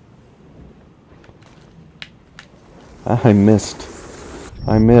 I missed.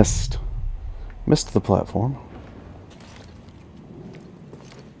 I missed. Missed the platform.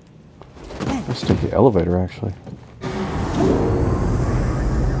 Let's take the elevator, actually.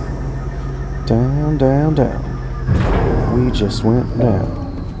 Down, down, down. We We just went down.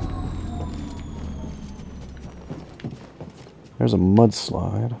 There's a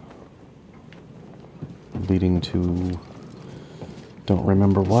mudslide leading to don't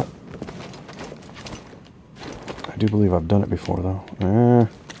remember what. I do believe I've done it before though.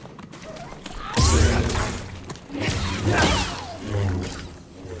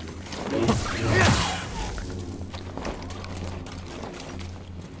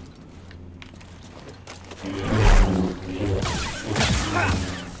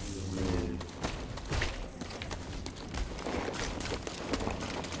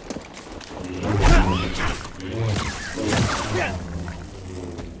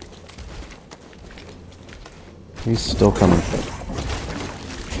 He's still coming.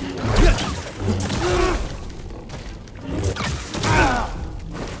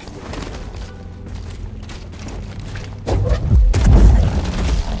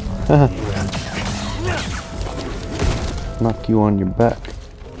 Knock you on your back.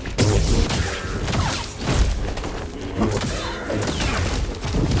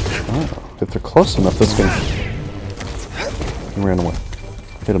 Oh, if they're close enough, this can... He ran away.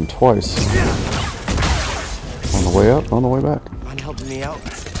 Hit him twice. On the way up, on the way back. Mind helping me out?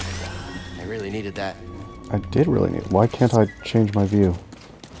 I really needed that. I did really need... Why can't I change my view?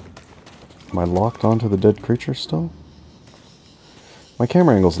 Am I locked onto the dead creature still? My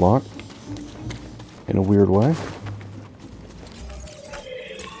camera angle's locked. In a weird way.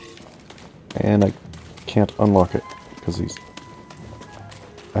 And I can't unlock it. Because he's...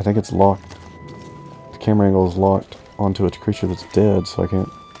 I think it's locked. The camera angle is locked onto a creature that's dead, so I can't...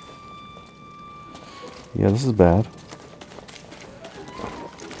 Yeah, this is bad.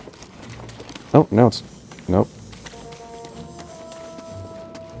 Oh, no, it's... Nope.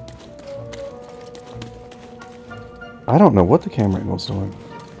 I don't know what the camera angle's doing.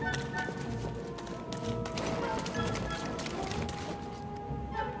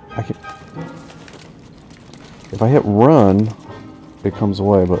 I can... If I hit run, it comes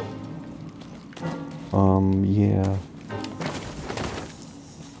away, but... yeah.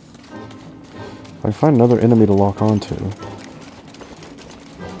 If I find another enemy to lock onto,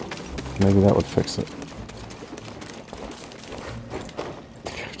 maybe that would fix it.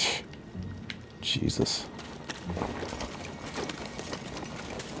 Jesus.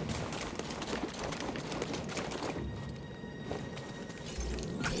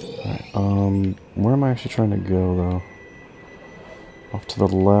 Alright, where am I actually trying to go, though? Off to the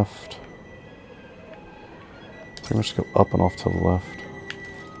left. Pretty much go up and off to the left.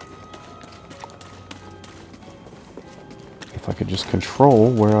 If I could just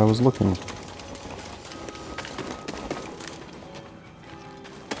control where I was looking.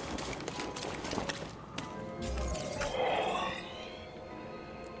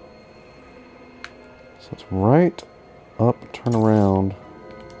 So it's right up, turn around.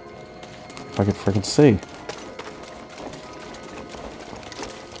 If I could freaking see.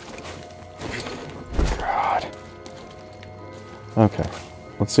 God. Okay.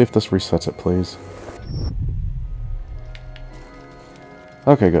 Let's see if this resets it, please.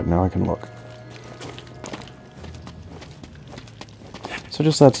 Okay, good. Now I can look. So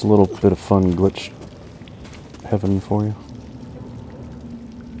just that's a little bit of fun glitch heaven for you.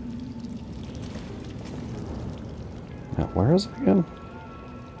 Now, where is it again?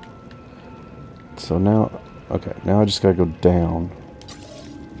 So now, okay, now I just gotta go down.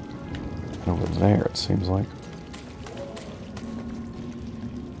 Over there, it seems like.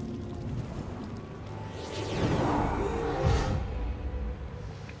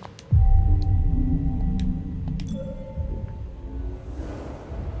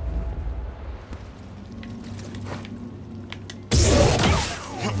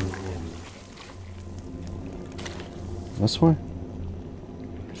 This way?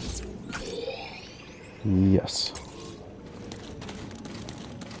 Yes.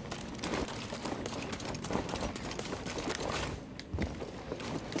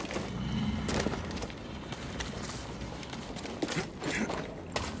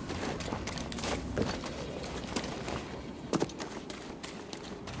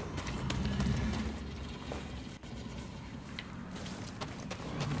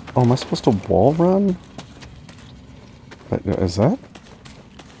 Oh, am I supposed to wall run? Is that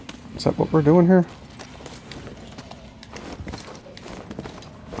what we're doing here?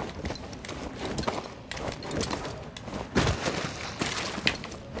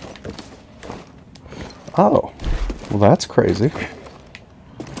 Oh, well that's crazy.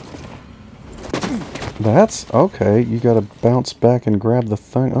 That's okay. You gotta bounce back and grab the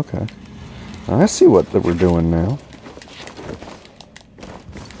thing. Okay, I see what we're doing now.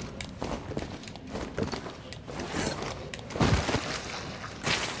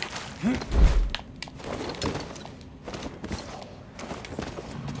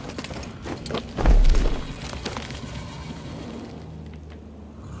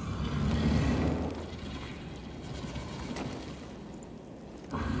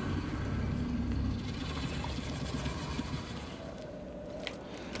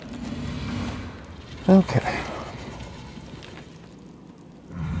 Okay.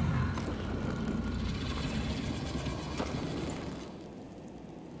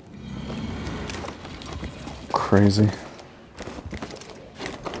 Crazy.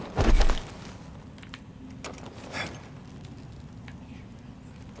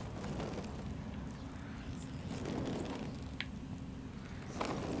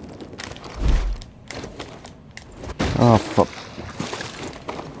 Oh, fuck.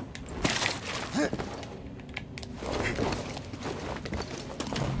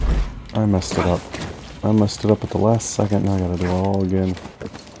 I messed it up. I messed it up at the last second, and I gotta do it all again.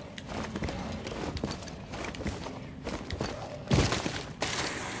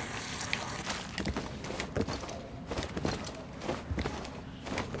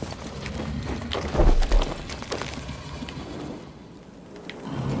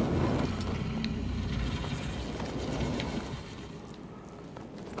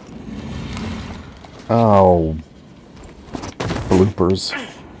 Oh. Bloopers.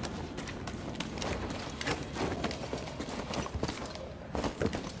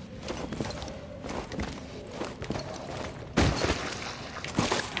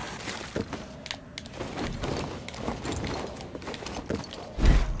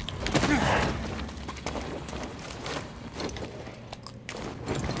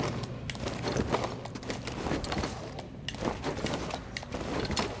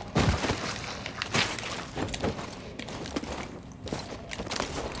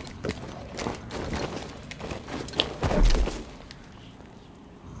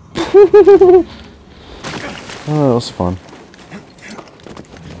 Oh, that was fun.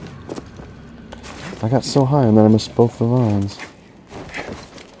 I got so high and then I missed both the vines.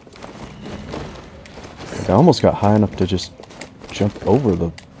 Like, I almost got high enough to just jump over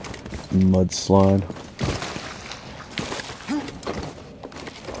the mudslide.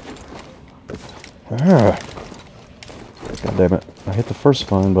 Ah. God damn it. I hit the first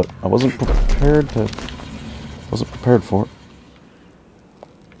vine, but I wasn't prepared for it.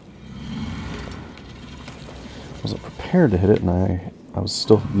 Wasn't prepared to hit it, and I was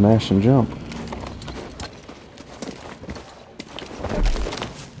still mash and jump.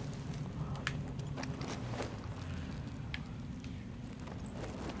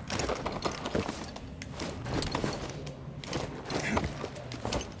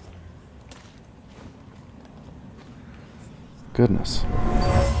 Goodness.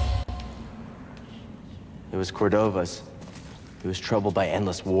 It was Cordova's. He was troubled by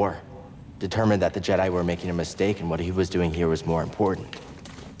endless war. Determined that the Jedi were making a mistake and what he was doing here was more important.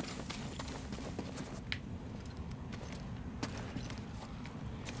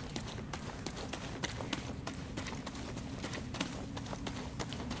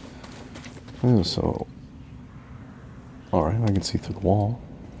 Oh, so... Alright, I can see through the wall.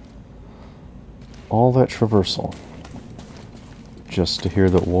 All that traversal. Just to hear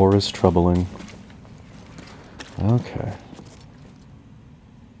that war is troubling. Okay.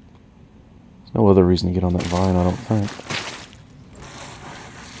 No other reason to get on that vine, I don't think.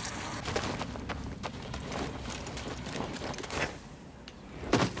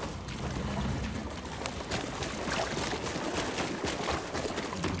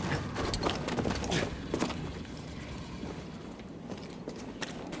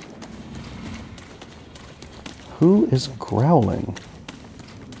 Who is growling?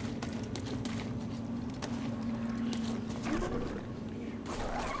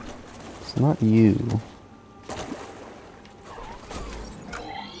 It's not you.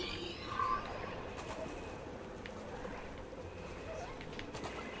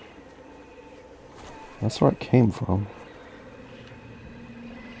 That's where it came from.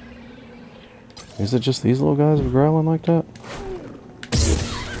 Is it just these little guys who are growling like that?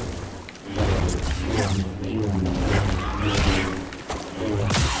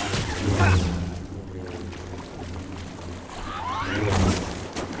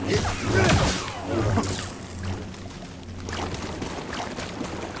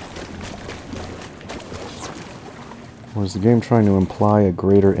 Or is the game trying to imply a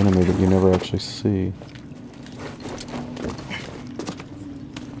greater enemy that you never actually see?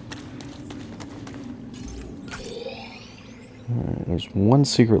 Alright, there's one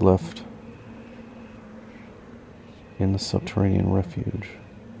secret left in the subterranean refuge.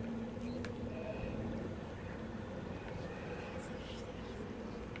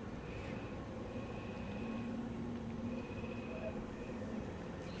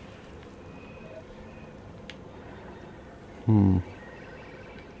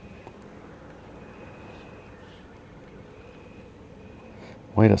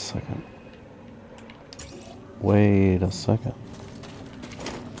 Wait a second. Wait a second.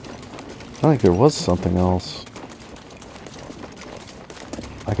 I think there was something else.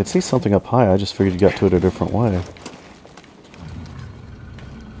 I could see something up high, I just figured you got to it a different way.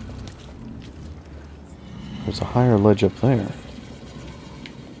 There's a higher ledge up there.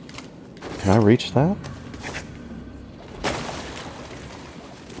 Can I reach that?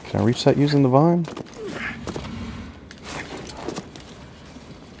 Can I reach that using the vine?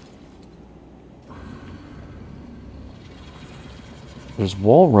 There's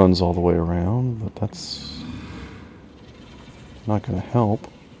wall runs all the way around, but that's not going to help.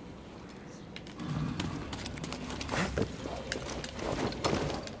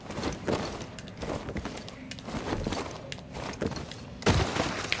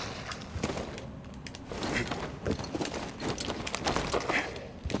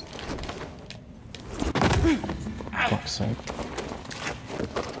 For fuck's sake.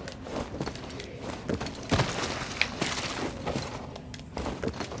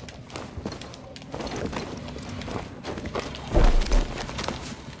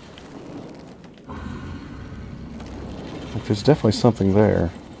 There's definitely something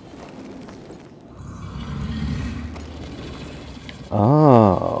there.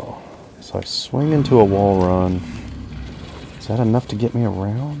 Oh, so I swing into a wall run. Is that enough to get me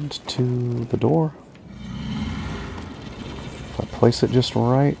around to the door? If I place it just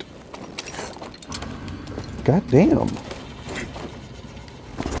right. God damn.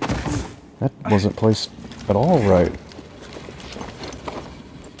 That wasn't placed at all right.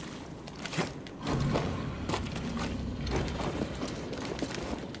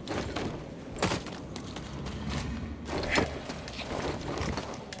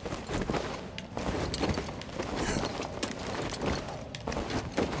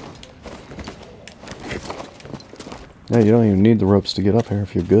 Yeah, you don't even need the ropes to get up here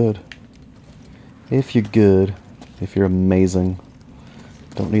if you're good. If you're good, if you're amazing,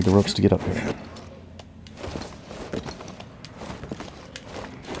 don't need the ropes to get up here.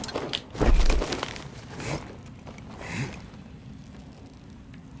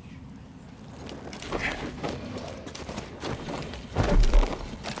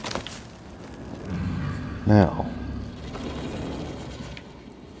 Now,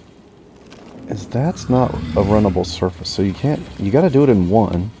 that's not a runnable surface, so you can't, you gotta do it in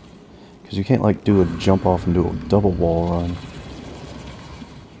one, because you can't like do a jump off and do a double wall run.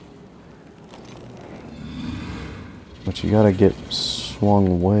 But you gotta get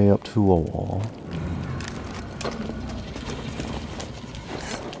swung way up to a wall.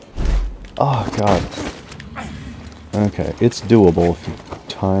 Oh god. Okay, it's doable if you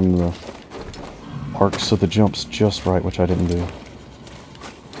time the arcs of the jumps just right, which I didn't do.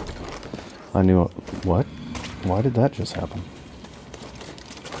 I knew it. What? Why did that just happen?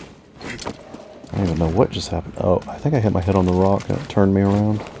 I don't even know what just happened. Oh, I think I hit my head on the rock and it turned me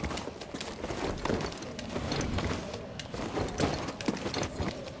around.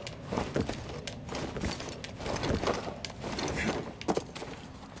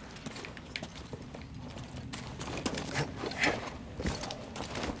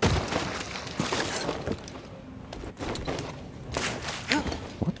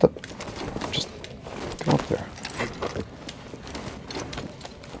 What the? Just go up there.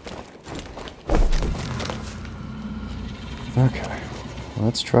 Okay,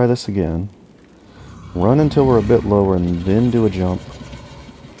 let's try this again. Run until we're a bit lower and then do a jump.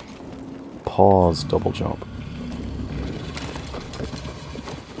 Pause, double jump.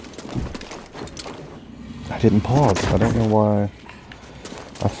 I didn't pause. I don't know why.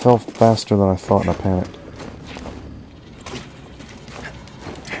 I fell faster than I thought and I panicked.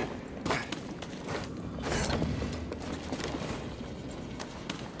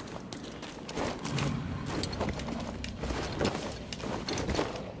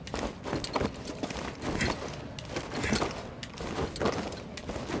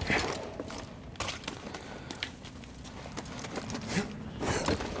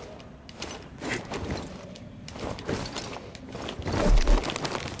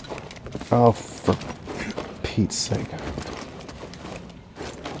 Oh, for Pete's sake.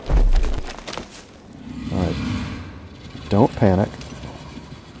 Alright. Don't panic.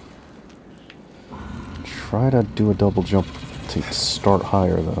 Try to do a double jump to start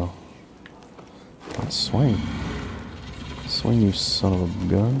higher, though. Let's swing. Swing, you son of a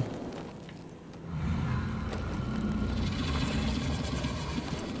gun.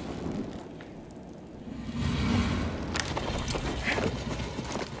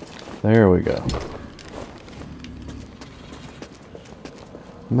 There we go.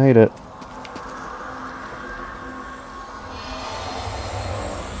 Made it.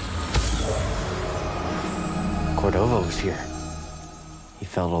 Cordova was here. He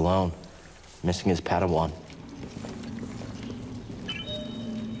felt alone. missing his Padawan.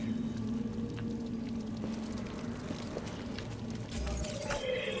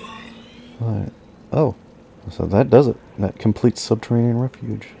 Alright. Oh, so that does it. That completes Subterranean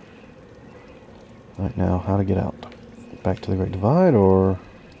Refuge. Alright, now how to get out? Back to the Great Divide, or...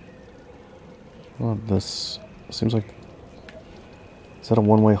 Well, this seems like... Is that a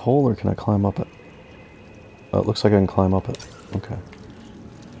one-way hole, or can I climb up it? Oh, it looks like I can climb up it. Okay.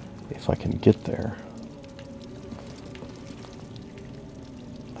 If I can get there.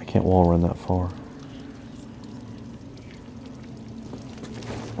 I can't wall run that far.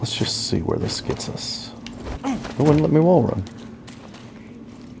 Let's just see where this gets us. It wouldn't let me wall run.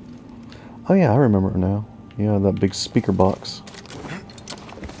 Oh yeah, I remember now. Yeah, that big speaker box.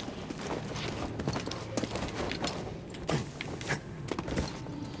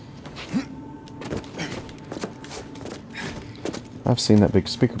 I've seen that big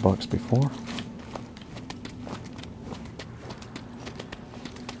speaker box before.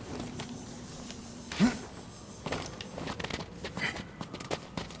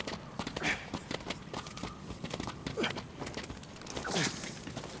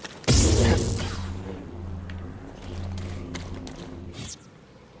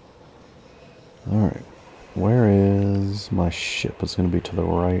 Alright, where is my ship? It's going to be to the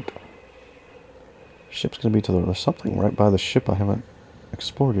right. Ship's going to be to the... There's something right by the ship I haven't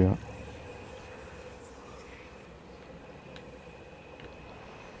explored yet.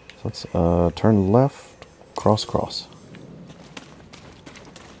 So let's turn left, cross, cross.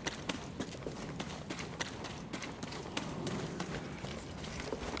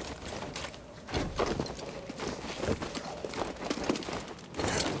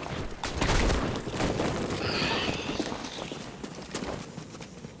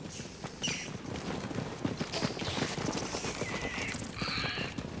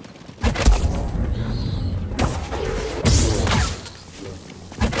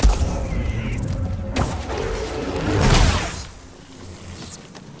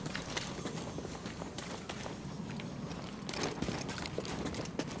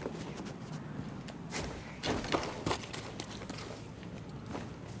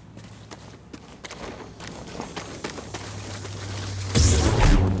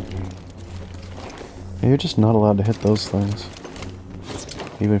 You're just not allowed to hit those things.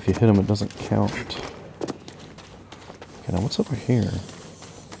 Even if you hit them, it doesn't count. Okay, now what's over here?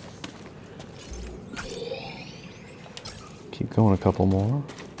 Keep going a couple more.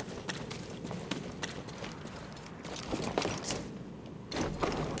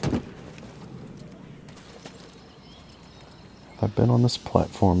 Have I been on this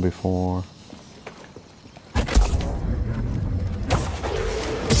platform before?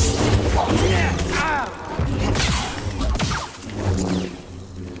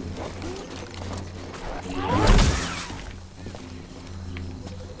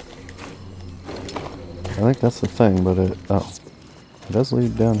 I think that's the thing, but it does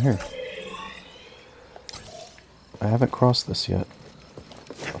lead down here. I haven't crossed this yet.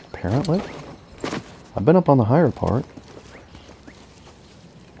 Apparently. I've been up on the higher part.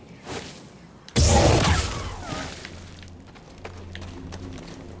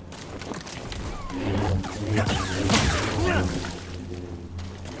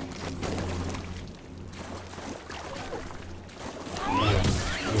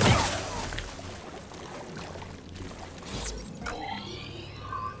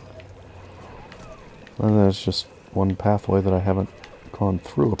 And there's just one pathway that I haven't gone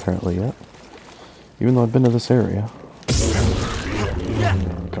through apparently yet. Even though I've been to this area.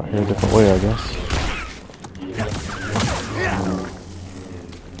 Got here a different way, I guess.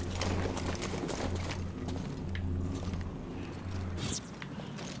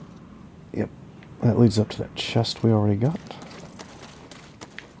 Yep, that leads up to that chest we already got.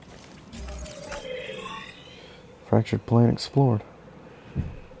 Fractured plane explored.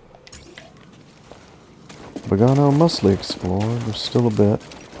 Bogano mostly explored. There's still a bit,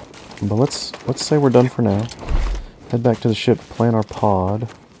 but let's say we're done for now. Head back to the ship, plant our pod.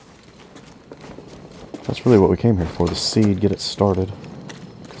 That's really what we came here for, the seed, get it started.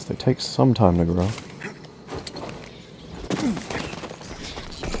 Because they take some time to grow.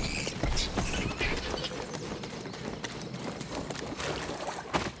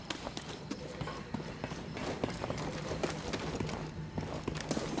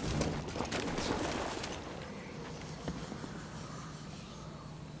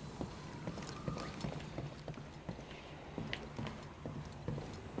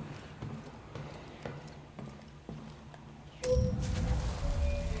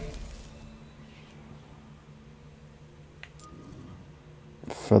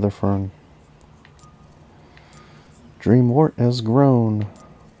 Feather fern. Dreamwort has grown.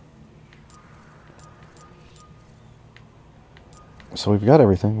 So we've got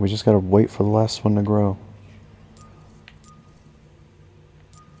everything. We just gotta wait for the last one to grow.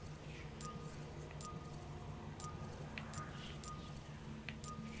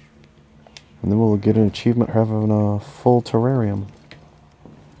 And then we'll get an achievement having a full terrarium.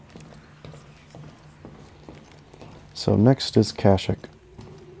 So next is Kashyyyk.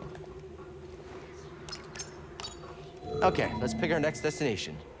 Okay, let's pick our next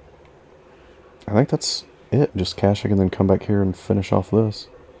destination. I think that's it. Just Kashyyyk and then come back here and finish off this.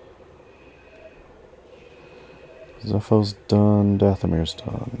 Zepho's done. Dathomir's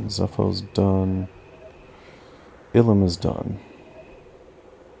done. Zepho's done. Ilum is done.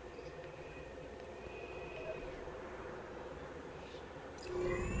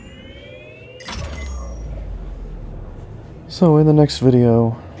 So in the next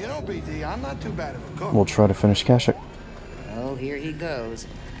video, You know, BD, I'm not too bad of a cook. we'll try to finish Kashyyyk. Oh, here he goes.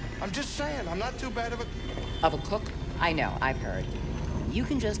 I'm just saying, I'm not too bad of a... Of a cook? I know, I've heard. You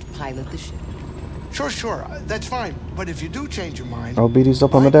can just pilot the ship. Sure, that's fine. But if you do change your mind... Oh, BD's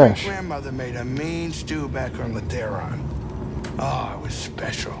up on the My dash. grandmother made a mean stew back on Lateron. Oh, it was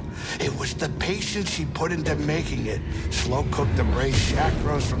special. It was the patience she put into making it. Slow cooked the braised shack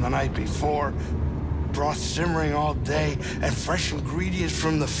roast from the night before, broth simmering all day, and fresh ingredients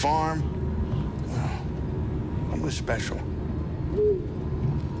from the farm. Oh, it was special.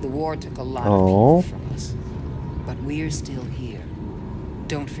 The war took a lot Oh. of people from us. But we're still here.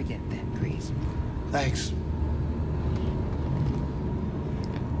 Don't forget that, Grease. Thanks.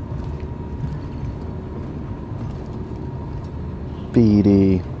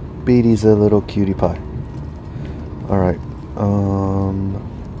 BD. BD's a little cutie pie. Alright.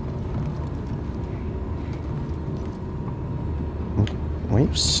 What are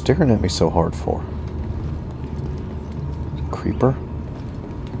you staring at me so hard for? Creeper?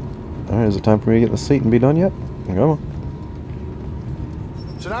 Alright, is it time for me to get in the seat and be done yet? Come on.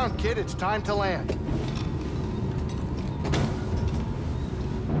 Sit down, kid. It's time to land.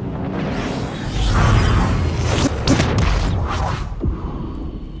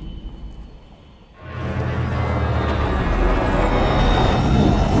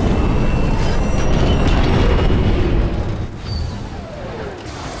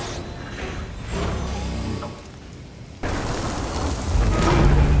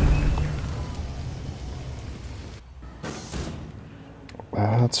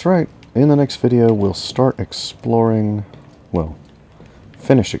 That's right. In the next video, we'll start exploring... Well,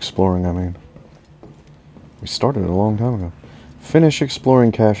 finish exploring, I mean. We started it a long time ago. Finish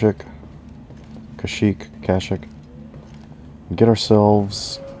exploring Kashyyyk. Kashyyyk. Get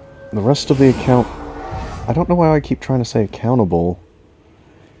ourselves the rest of the account... I don't know why I keep trying to say accountable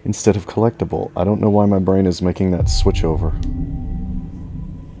instead of collectible. I don't know why my brain is making that switch over.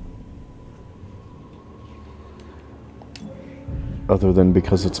 Other than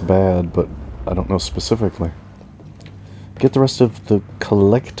because it's bad, but I don't know specifically. Get the rest of the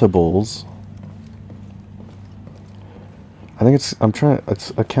collectibles. I think it's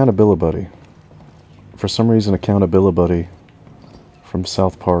Accountability. For some reason, Accountability from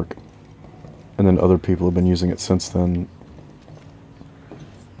South Park, and then other people have been using it since then.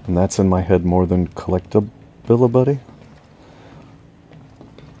 And that's in my head more than Collectability.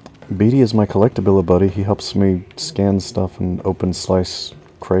 BD is my collectability. He helps me scan stuff and open slice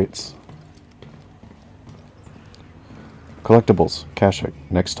crates. Collectibles, Kashyyyk,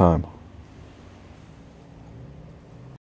 next time